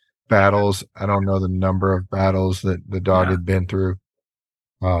specific battles. I don't know the number of battles that the dog had been through.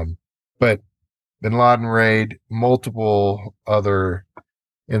 But Bin Laden raid, multiple other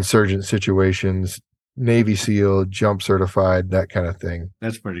insurgent situations, Navy SEAL, jump certified, that kind of thing.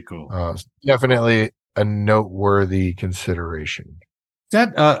 That's pretty cool. Definitely a noteworthy consideration.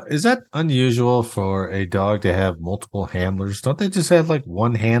 Is that unusual for a dog to have multiple handlers? Don't they just have like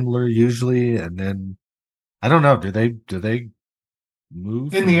one handler usually, and then I don't know. Do they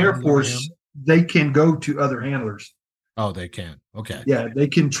move in the Air Force? They can go to other handlers. Oh, they can. Okay. Yeah, they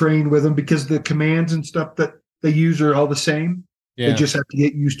can train with them because the commands and stuff that they use are all the same. Yeah. They just have to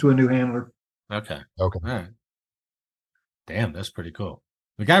get used to a new handler. Okay. All right. Damn, that's pretty cool.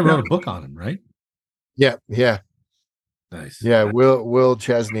 The guy wrote a book on him, right? Yeah. Nice. Yeah, Will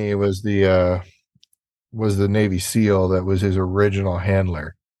Chesney was the Navy SEAL that was his original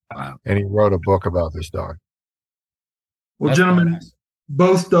handler. Wow. And he wrote a book about this dog. Well, that's gentlemen, nice.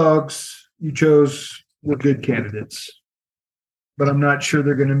 Both dogs you chose were good candidates, but I'm not sure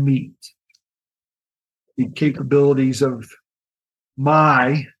they're going to meet the capabilities of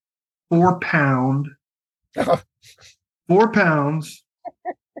my 4 pounds,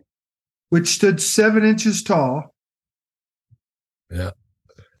 which stood 7 inches tall. Yeah.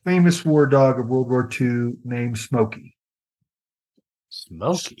 Famous war dog of World War II named Smokey.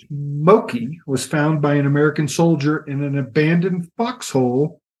 Smokey was found by an American soldier in an abandoned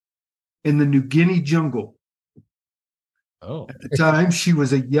foxhole in the New Guinea jungle. Oh. At the time, she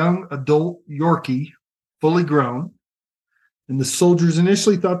was a young adult Yorkie, fully grown, and the soldiers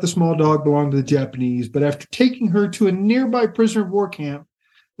initially thought the small dog belonged to the Japanese, but after taking her to a nearby prisoner of war camp,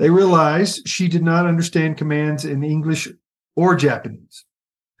 they realized she did not understand commands in English or Japanese.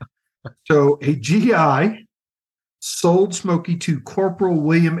 So a GI sold Smokey to Corporal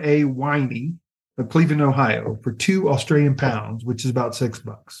William A. Winey of Cleveland, Ohio, for 2 Australian pounds, which is about $6.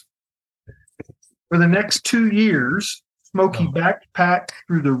 For the next 2 years, Smokey backpacked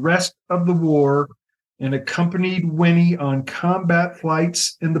through the rest of the war and accompanied Winnie on combat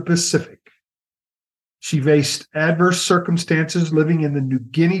flights in the Pacific. She faced adverse circumstances living in the New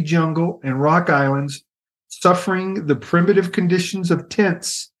Guinea jungle and Rock Islands, suffering the primitive conditions of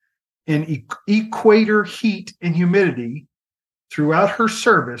tents in equator heat and humidity. Throughout her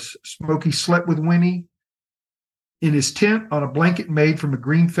service, Smokey slept with Winnie in his tent on a blanket made from a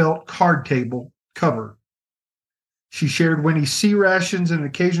green felt card table cover. She shared Winnie's sea rations and an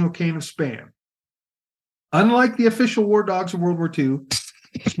occasional can of Spam. Unlike the official war dogs of World War II,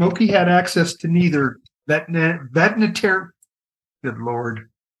 Smokey had access to neither veterinary, good Lord,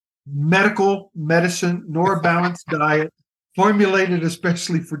 medical medicine, nor a balanced diet formulated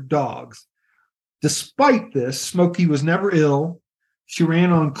especially for dogs. Despite this, Smokey was never ill. She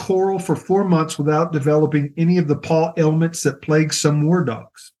ran on coral for 4 months without developing any of the paw ailments that plague some war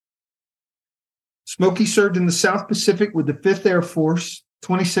dogs. Smokey served in the South Pacific with the 5th Air Force,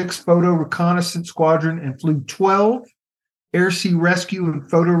 26th Photo Reconnaissance Squadron, and flew 12 air-sea rescue and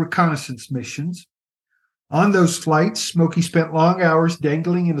photo reconnaissance missions. On those flights, Smokey spent long hours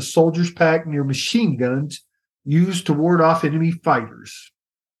dangling in a soldier's pack near machine guns used to ward off enemy fighters.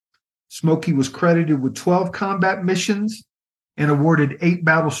 Smokey was credited with 12 combat missions and awarded 8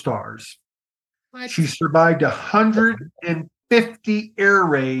 battle stars. She survived 150 air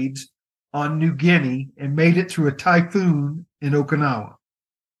raids on New Guinea and made it through a typhoon in Okinawa.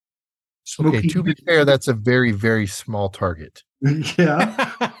 Smokey, okay, to be fair, that's a very, very small target.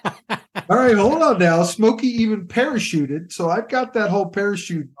 Yeah. All right, hold on now. Smokey even parachuted, so I've got that whole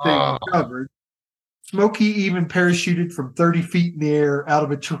parachute thing covered. Smokey even parachuted from 30 feet in the air out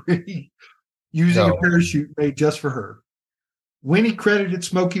of a tree using a parachute made just for her. Winnie credited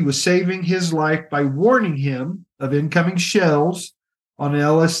Smokey with saving his life by warning him of incoming shells on an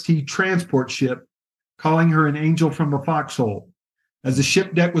LST transport ship, calling her an angel from a foxhole. As the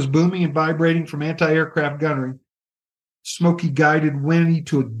ship deck was booming and vibrating from anti-aircraft gunnery, Smokey guided Winnie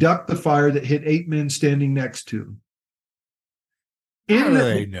to duck the fire that hit 8 men standing next to him. How do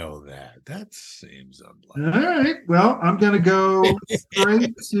they know that? That seems unlikely. All right. Well, I'm going to go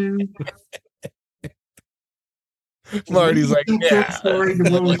straight to Marty's like, yeah. Story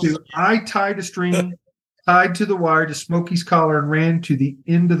to I tied a string tied to the wire to Smokey's collar and ran to the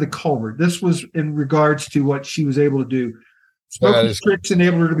end of the culvert. This was in regards to what she was able to do. Smokey's tricks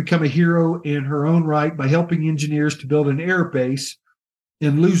enabled her to become a hero in her own right by helping engineers to build an air base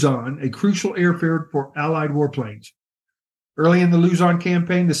in Luzon, a crucial airfield for Allied warplanes. Early in the Luzon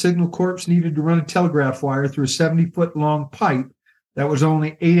campaign, the Signal Corps needed to run a telegraph wire through a 70-foot-long pipe that was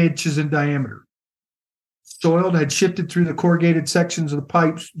only 8 inches in diameter. Soil had shifted through the corrugated sections of the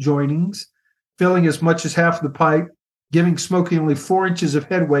pipe's joinings, filling as much as half of the pipe, giving Smokey only 4 inches of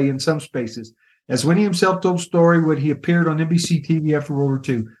headway in some spaces. As Winnie himself told the story when he appeared on NBC TV after World War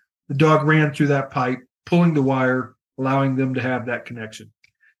II, the dog ran through that pipe, pulling the wire, allowing them to have that connection.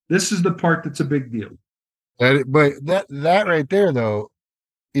 This is the part that's a big deal. But that right there, though,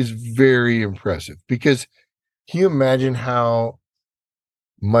 is very impressive, because can you imagine how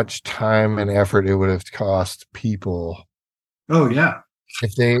much time and effort it would have cost people? Oh, yeah.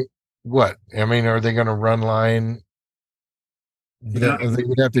 If they, are they going to run line? Yeah. They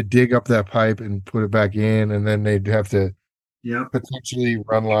would have to dig up that pipe and put it back in, and then they'd have to potentially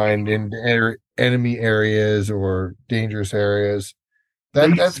run line in enemy areas or dangerous areas.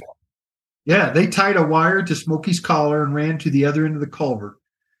 They tied a wire to Smokey's collar and ran to the other end of the culvert.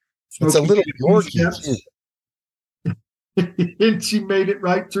 It's a little Yorkie. And she made it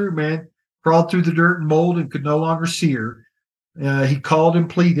right through, man. Crawled through the dirt and mold and could no longer see her. He called and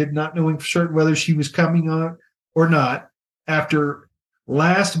pleaded, not knowing for certain whether she was coming on or not. After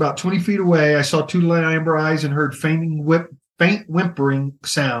last about 20 feet away, I saw 2 amber eyes and heard faint whimpering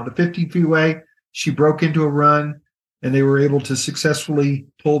sound. 15 feet away, she broke into a run, and they were able to successfully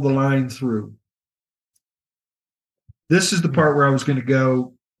pull the line through. This is the part where I was going to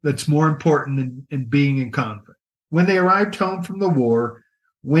go that's more important than being in conflict. When they arrived home from the war,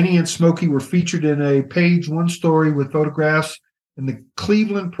 Winnie and Smokey were featured in a page 1 story with photographs in the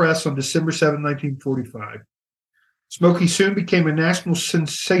Cleveland Press on December 7, 1945. Smokey soon became a national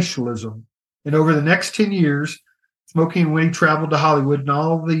sensationalism, and over the next 10 years, Smokey and Winnie traveled to Hollywood and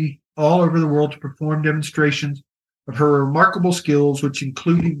all over the world to perform demonstrations of her remarkable skills, which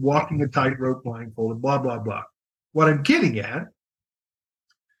included walking a tightrope blindfolded, blah, blah, blah. What I'm getting at,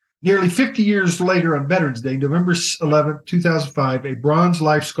 nearly 50 years later on Veterans Day, November 11, 2005, a bronze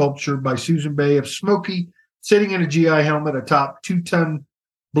life sculpture by Susan Bay of Smokey sitting in a GI helmet atop 2-ton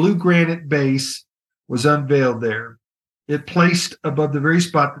blue granite base was unveiled there. It placed above the very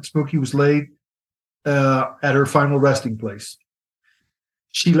spot that Smokey was laid at her final resting place.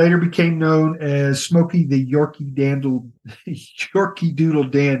 She later became known as Smokey the Yorkie Doodle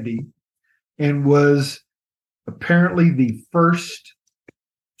Dandy, and was apparently the first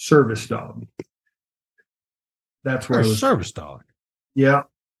service dog. That's where service dog. Yeah,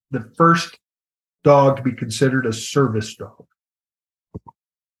 the first dog to be considered a service dog.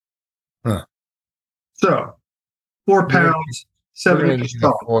 Huh. So, 4 pounds, 7 inches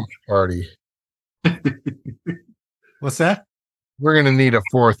tall. Party. What's that? We're gonna need a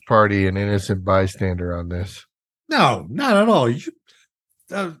fourth party, an innocent bystander on this. No, not at all.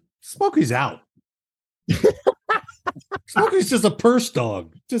 Smokey's out. Smokey's just a purse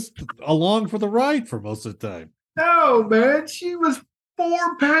dog, just along for the ride for most of the time. No, man, she was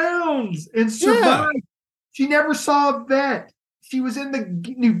 4 pounds and survived. Yeah. She never saw a vet. She was in the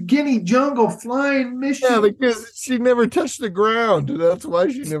New Guinea jungle flying mission. Yeah, because she never touched the ground. That's why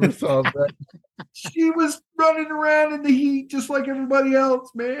she never saw a vet. She was running around in the heat just like everybody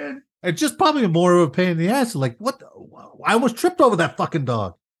else, man. It's just probably more of a pain in the ass. Like, what? I almost tripped over that fucking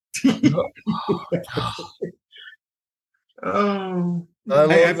dog. Oh, I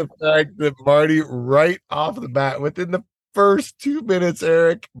love the fact that Marty, right off the bat, within the first 2 minutes,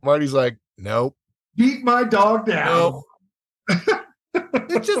 Eric, Marty's like, nope. Beat my dog down. Nope.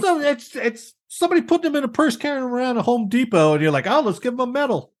 It's just it's somebody putting him in a purse carrying him around a Home Depot, and you're like, oh, let's give him a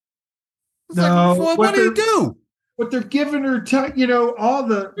medal. It's no, like, what do you do? What they're giving her, all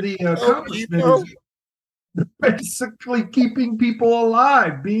the accomplishments, basically keeping people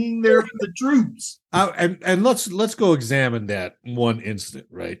alive, being there for the troops. And let's go examine that one incident,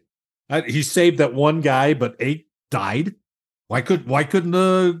 right? He saved that one guy, but 8 died. Why couldn't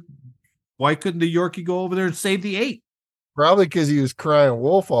the Yorkie go over there and save the 8? Probably because he was crying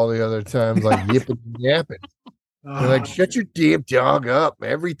wolf all the other times, like yipping and yapping. They're like, shut your damn dog up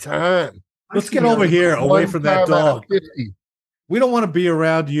every time. Let's get over here away from that dog. We don't want to be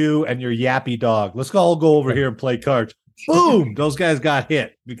around you and your yappy dog. Let's all go over here and play cards. Boom! Those guys got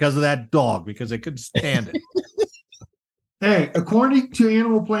hit because of that dog, because they couldn't stand it. Hey, according to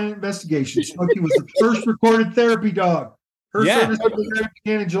Animal Planet Investigation, Smokey was the first recorded therapy dog. Her service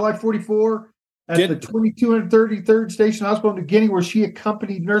began in July 1944 at the 2233rd Station Hospital in New Guinea, where she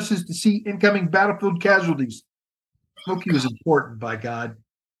accompanied nurses to see incoming battlefield casualties. Smokey was important, by God.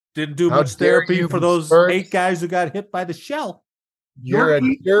 Didn't do much therapy for those 8 guys who got hit by the shell. You're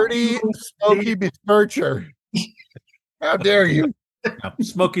a dirty Smokey besmircher. How dare you? No,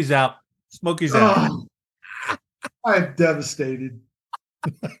 Smokey's out. Smokey's out. I'm devastated.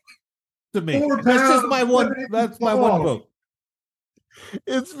 To me, that's just my one. That's my one vote.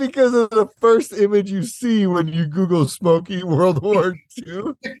 It's because of the first image you see when you Google Smokey World War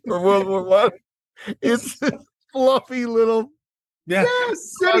II or World War I. It's this fluffy little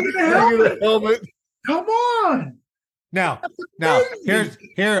sitting in a helmet. Come on. Now,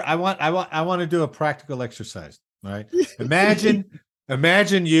 here. I want to do a practical exercise. All right.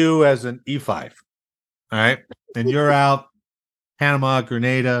 Imagine you as an E5. All right, and you're out Panama,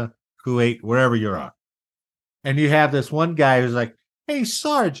 Grenada, Kuwait, wherever you're at, and you have this one guy who's like, "Hey,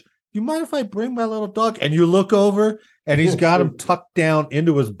 Sarge, you mind if I bring my little dog?" And you look over, and he's got him tucked down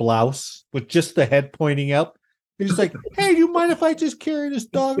into his blouse with just the head pointing out. And he's like, "Hey, you mind if I just carry this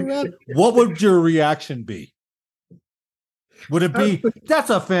dog around?" What would your reaction be? Would it be, "That's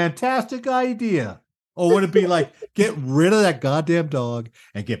a fantastic idea," or would it be like, "Get rid of that goddamn dog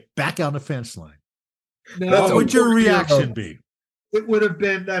and get back on the fence line"? No, what would your reaction be? It would have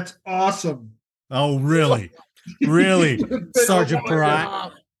been, "That's awesome." Oh, really? Really? Sergeant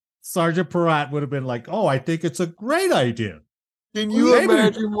Peratt? Sergeant Peratt would have been like, "Oh, I think it's a great idea." Can you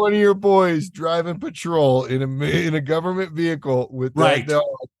imagine one of your boys driving patrol in a government vehicle with that dog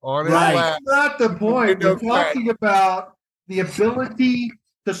on his lap? That's not the point. We're talking about the ability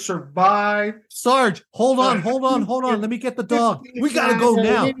to survive. Sarge, hold on. Let me get the dog. We gotta go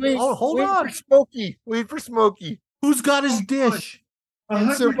now. Hold on. Wait for Smokey. Who's got his dish?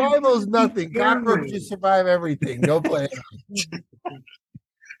 Survival is nothing. Cockroaches survive everything. No plan.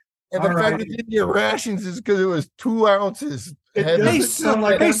 And the fact that in your rations is because it was 2 ounces. Hey,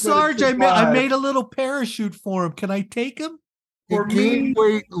 Sarge, I made a little parachute for him. Can I take him? For gain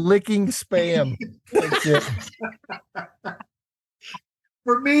weight licking spam.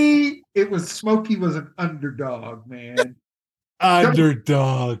 For me, it was Smokey was an underdog, man.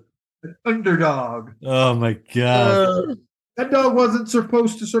 Underdog. An underdog. Oh my God. That dog wasn't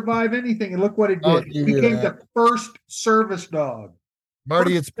supposed to survive anything, and look what it did. It became the first service dog.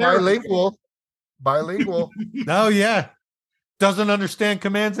 Marty, it's bilingual. Bilingual. Oh, yeah. Doesn't understand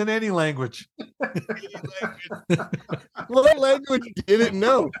commands in any language. What language did it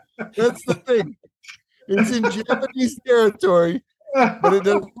know? That's the thing. It's in Japanese territory, but it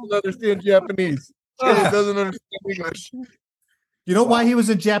doesn't understand Japanese. And it doesn't understand English. You know why he was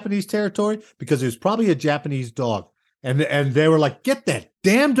in Japanese territory? Because he was probably a Japanese dog. And they were like, "Get that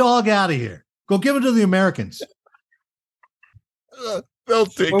damn dog out of here. Go give it to the Americans." They'll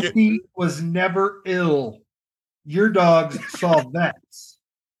take Smokey was never ill. Your dogs saw vets.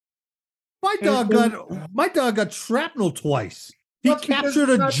 My dog got shrapnel twice. He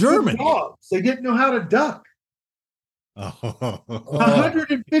captured a German. Dogs. They didn't know how to duck. Oh.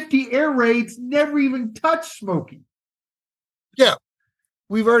 150 air raids never even touched Smokey. Yeah.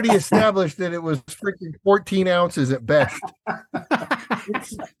 We've already established that it was freaking 14 ounces at best.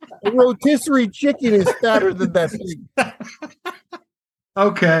 A rotisserie chicken is fatter than that thing.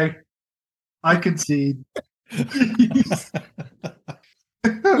 Okay. I concede.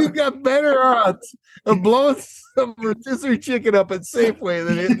 You got better odds of blowing some rotisserie chicken up at Safeway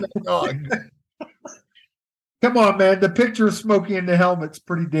than hitting that dog. Come on, man. The picture of Smokey in the helmet's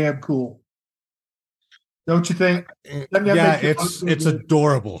pretty damn cool. Don't you think? Yeah, it's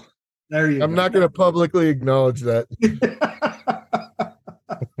adorable. There you go. I'm not going to publicly acknowledge that.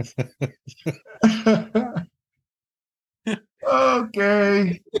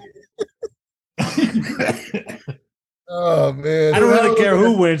 Okay. Oh, man. I don't really care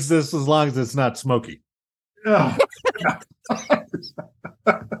who wins this as long as it's not Smokey. Oh.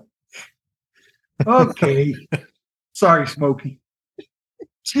 Okay. Sorry, Smokey.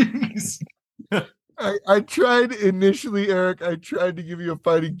 Jeez. I tried initially, Eric. I tried to give you a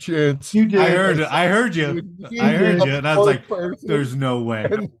fighting chance. You did. I heard you. I heard you, and I was like, "There's no way."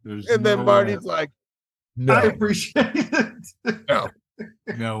 And then Marty's like, "No, I appreciate it.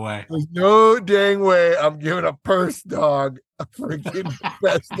 no way. There's no dang way I'm giving a purse dog a freaking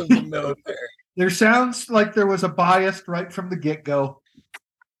best of the military." There sounds like there was a bias right from the get-go.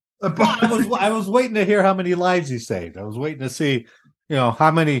 I was waiting to hear how many lives he saved. I was waiting to see, how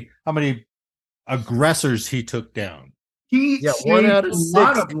many aggressors he took down. He one saved out of a six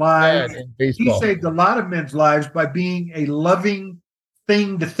lot of lives. in He baseball. saved a lot of men's lives by being a loving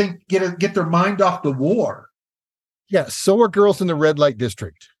thing to think, get their mind off the war. Yeah, so are girls in the red light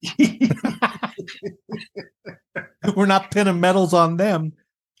district. We're not pinning medals on them.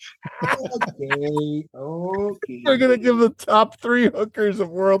 Okay. We're gonna give the top 3 hookers of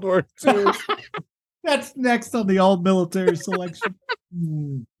World War II. That's next on the all military selection.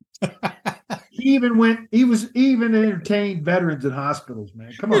 He was even entertained veterans in hospitals,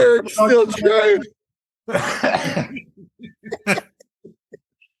 man. Come on. Eric's still trying.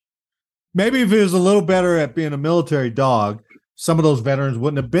 Maybe if he was a little better at being a military dog, some of those veterans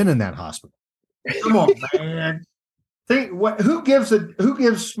wouldn't have been in that hospital. Come on, man. Who gives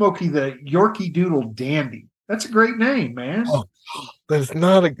Smokey the Yorkie Doodle Dandy? That's a great name, man. Oh, that's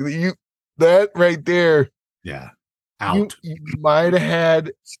not that right there. Yeah. Out. You might have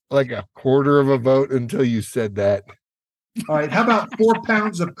had like a quarter of a vote until you said that. All right. How about 4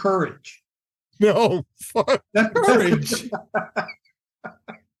 pounds of courage? No, fuck. That's Courage.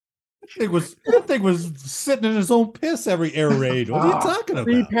 That thing was sitting in his own piss every air raid. What are you talking about?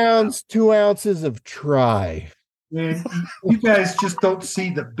 3 pounds, 2 ounces of try. Man, you guys just don't see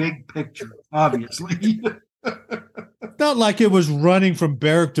the big picture, obviously. It's not like it was running from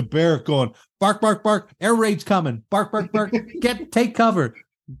barrack to barrack going, bark, bark, bark, air raid's coming. Bark, bark, bark, take cover.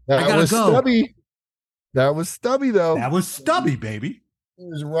 I That gotta was go. Stubby. That was Stubby, though. That was Stubby, baby. He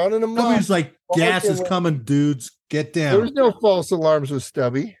was running them Stubby's up. like, gas is coming, dudes. Get down. There was no false alarms with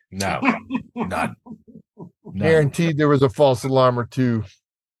Stubby. No, none. Guaranteed there was a false alarm or two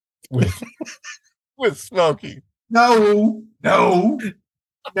with Smokey. No. Now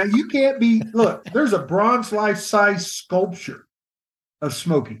you can't be. Look, there's a bronze life-size sculpture of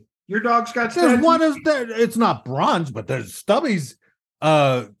Smokey. Your dog's got. There's statues? one of there. It's not bronze, but there's Stubby's.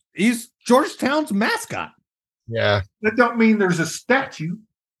 He's Georgetown's mascot. Yeah. That don't mean there's a statue.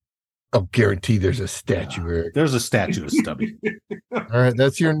 I'll guarantee there's a statue, Eric. There's a statue of Stubby. All right,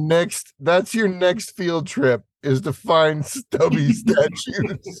 that's your next field trip is to find Stubby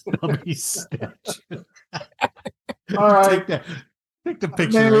statues. Stubby statue. All right. Take the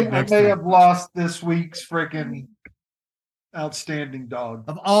picture. I may have lost this week's freaking outstanding dog.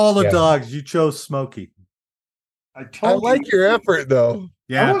 Of all the Yeah. dogs, you chose Smokey. I I told like you. your effort though.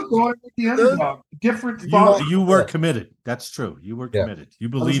 I Yeah, was going with the underdog. Different thought. you were committed. That's true. You were Yeah. committed. You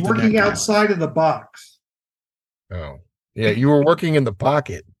I was believed in working that outside of the box. Oh. Yeah, you were working in the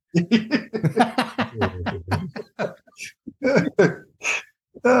pocket.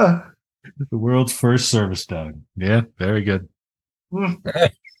 Uh, The world's first service dog. Yeah, very good. All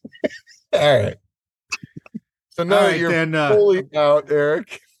right. So now All that right, you're then, fully out,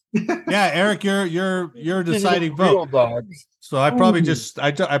 Eric. Yeah, Eric, you're deciding Real vote. dogs. So I probably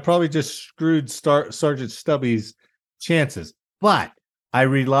Ooh. just screwed Sergeant Stubby's chances, but I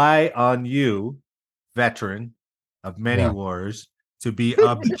rely on you, veteran of many Yeah. wars, to be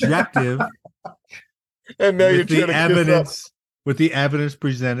objective And now you're with the trying to evidence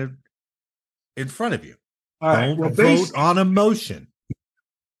presented in front of you. all right. Don't Well, vote on emotion.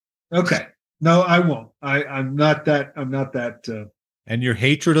 okay. No, I won't. I'm not that And your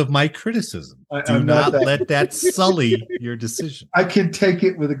hatred of my criticism. Do I'm not that. let that sully your decision. I can take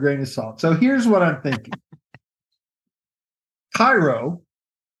it with a grain of salt. So here's what I'm thinking. Cairo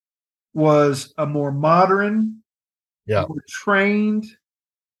was a more modern, more trained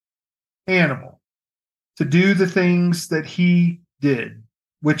animal to do the things that he did,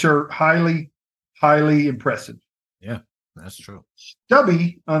 which are highly, highly impressive. Yeah, that's true.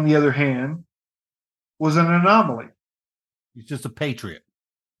 Stubby, on the other hand, was an anomaly. He's just a patriot.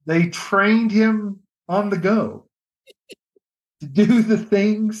 They trained him on the go to do the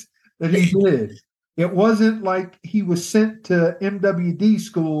things that he did. It wasn't like he was sent to MWD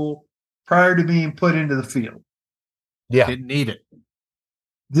school prior to being put into the field. Yeah. Didn't need it.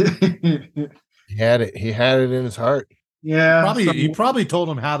 He had it. He had it in his heart. Yeah. He probably told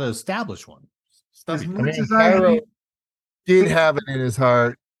him how to establish one. As I much mean, as I Cairo did have it in his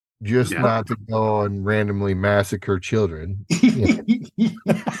heart, just Yeah. not to go and randomly massacre children.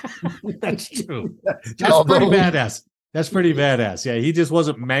 That's true. That's Although- pretty badass. That's pretty badass. Yeah, he just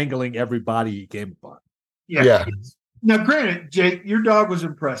wasn't mangling everybody he came upon. Yeah. Now, granted, Jake, your dog was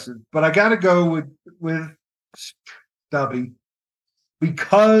impressive, but I got to go with Stubby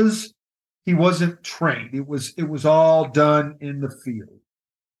because he wasn't trained. It was all done in the field.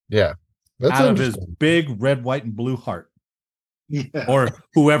 Yeah. That's Out of his interesting. big red, white, and blue heart, Yeah. or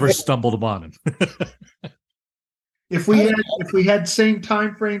whoever stumbled upon him. If we had same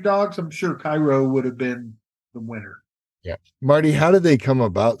time frame dogs, I'm sure Cairo would have been the winner. Yeah. Marty, how did they come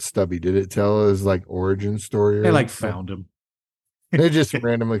about Stubby? Did it tell his like origin story? They or like something? found him. They just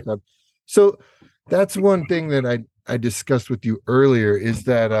randomly found. So that's one thing that I discussed with you earlier is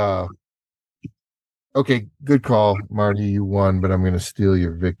that okay, good call, Marty, you won, but I'm gonna steal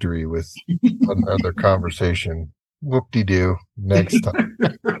your victory with another conversation. Whoop-de-doo. Next time.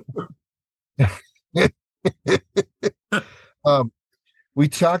 We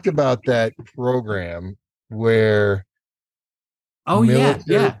talked about that program where Oh yeah,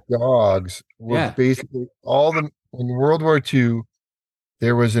 military dogs were Yeah. basically in World War II.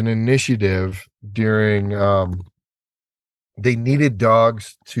 There was an initiative during they needed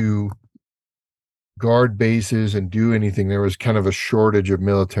dogs to guard bases and do anything. There was kind of a shortage of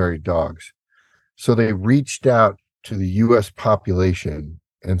military dogs. So they reached out to the US population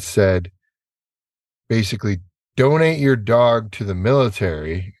and said, basically, donate your dog to the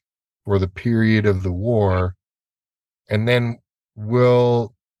military for the period of the war, and then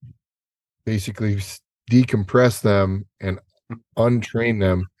we'll basically decompress them and untrain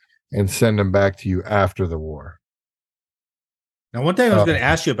them and send them back to you after the war. Now, one thing I was going to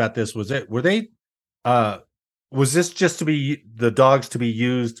ask you about this was was this just to be the dogs to be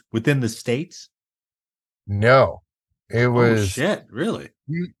used within the states? No, it was Oh shit, really?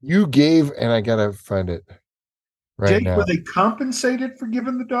 you gave, and I gotta find it right Jake, now. were they compensated for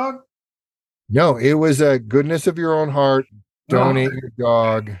giving the dog? No, it was a goodness of your own heart. Donate your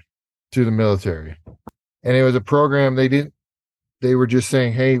dog to the military, and it was a program. They were just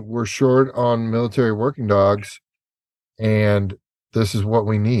saying, "Hey, we're short on military working dogs, and this is what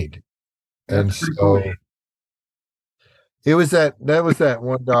we need." And That's pretty so cool. it was that was that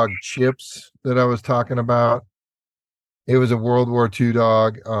one dog, Chips, that I was talking about. It was a World War II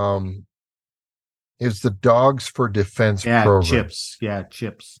dog. It's the Dogs for Defense program. Chips. Yeah,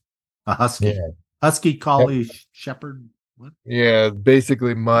 Chips. A husky. Yeah. Husky collie shepherd. What? Yeah,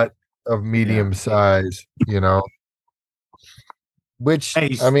 basically mutt of medium size, which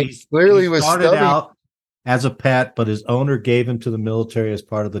Hey, I mean, he clearly was started stubby. out as a pet, but his owner gave him to the military as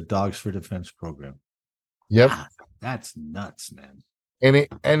part of the Dogs for Defense program. Yep. God, that's nuts, man.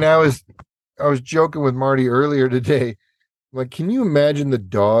 And I was joking with Marty earlier today. Like, can you imagine the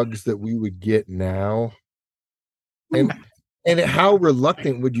dogs that we would get now? And how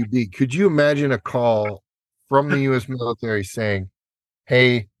reluctant would you be? Could you imagine a call from the US military saying,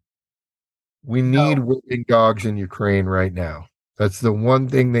 "Hey, we need working dogs in Ukraine right now. That's the one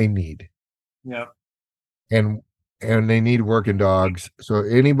thing they need." Yeah. And they need working dogs. So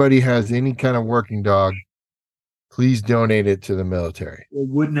anybody has any kind of working dog, please donate it to the military. It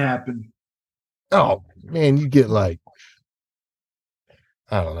wouldn't happen. Oh man, you get like,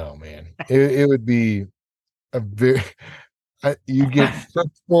 I don't know, man. It would be a very you get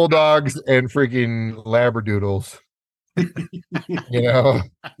French bulldogs and freaking labradoodles.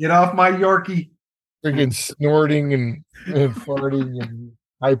 Get off my Yorkie. Freaking snorting and farting and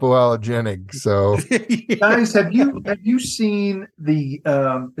hypoallergenic. So Guys, have you seen the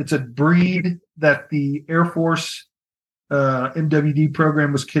it's a breed that the Air Force MWD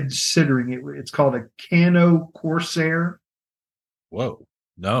program was considering. It's called a Cano Corsair. Whoa.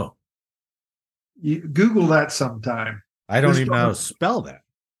 No. You Google that sometime. I don't This even know how dog- to spell that.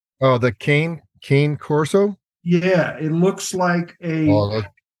 Oh, the cane Corso. Yeah, it looks like a Oh,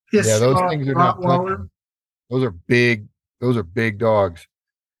 yeah, those pissed-off things are not Rottweiler. playing. Those are big. Those are big dogs.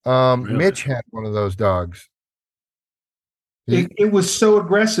 Really? Mitch had one of those dogs. He- It was so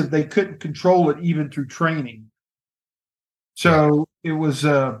aggressive they couldn't control it even through training. So it was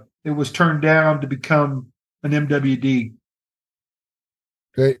turned down to become an MWD.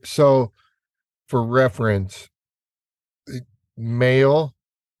 Okay, so for reference, male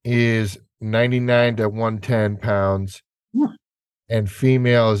is 99 to 110 pounds, and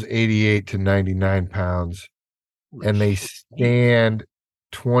female is 88 to 99 pounds, and they stand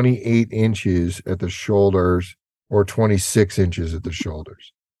 28 inches at the shoulders or 26 inches at the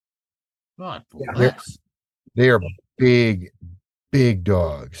shoulders. God Yeah. bless. They are big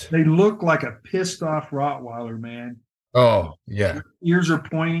dogs. They look like a pissed-off Rottweiler, man. Oh, yeah. Ears are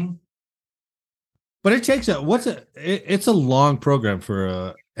pointing. But it takes it's a long program for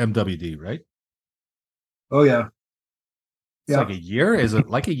a MWD, right? Oh yeah. It's like a year. Is it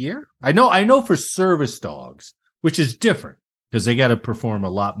like a year? I know for service dogs, which is different because they got to perform a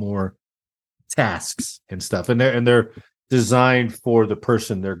lot more tasks and stuff, and they're designed for the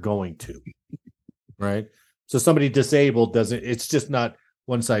person they're going to, right? So somebody disabled doesn't. It's just not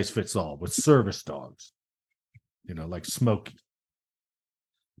one size fits all with service dogs, like Smokey.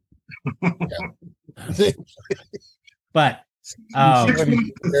 But 6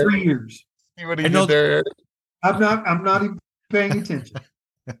 months to 3 years. See what he did there? I'm not even paying attention.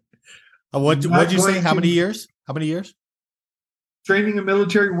 what'd you say? How many years? How many years? Training a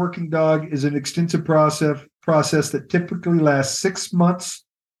military working dog is an extensive process that typically lasts 6 months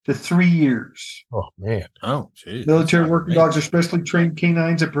to 3 years. Oh man. Oh, geez. Military working dogs are specially trained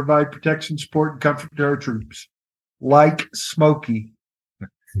canines that provide protection, support, and comfort to our troops. Like Smokey.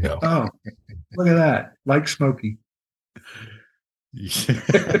 No. Oh, look at that. Like Smokey.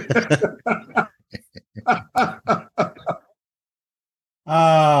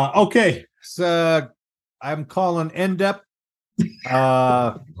 Okay. So I'm calling NDEP.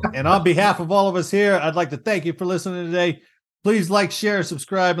 And on behalf of all of us here, I'd like to thank you for listening today. Please like, share,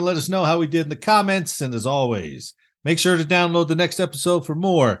 subscribe, and let us know how we did in the comments. And as always, make sure to download the next episode for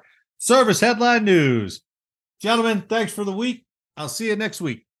more service headline news. Gentlemen, thanks for the week. I'll see you next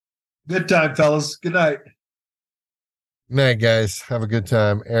week. Good time, fellas. Good night. Night, guys. Have a good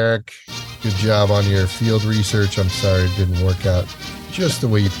time. Eric, good job on your field research. I'm sorry it didn't work out just the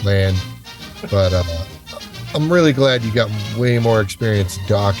way you planned, but I'm really glad you got way more experience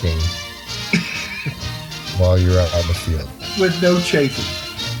docking while you're out on the field. With no chafing.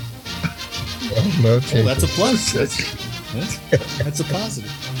 No chafing. Well, that's a plus. That's a positive.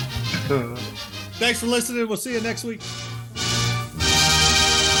 Thanks for listening. We'll see you next week.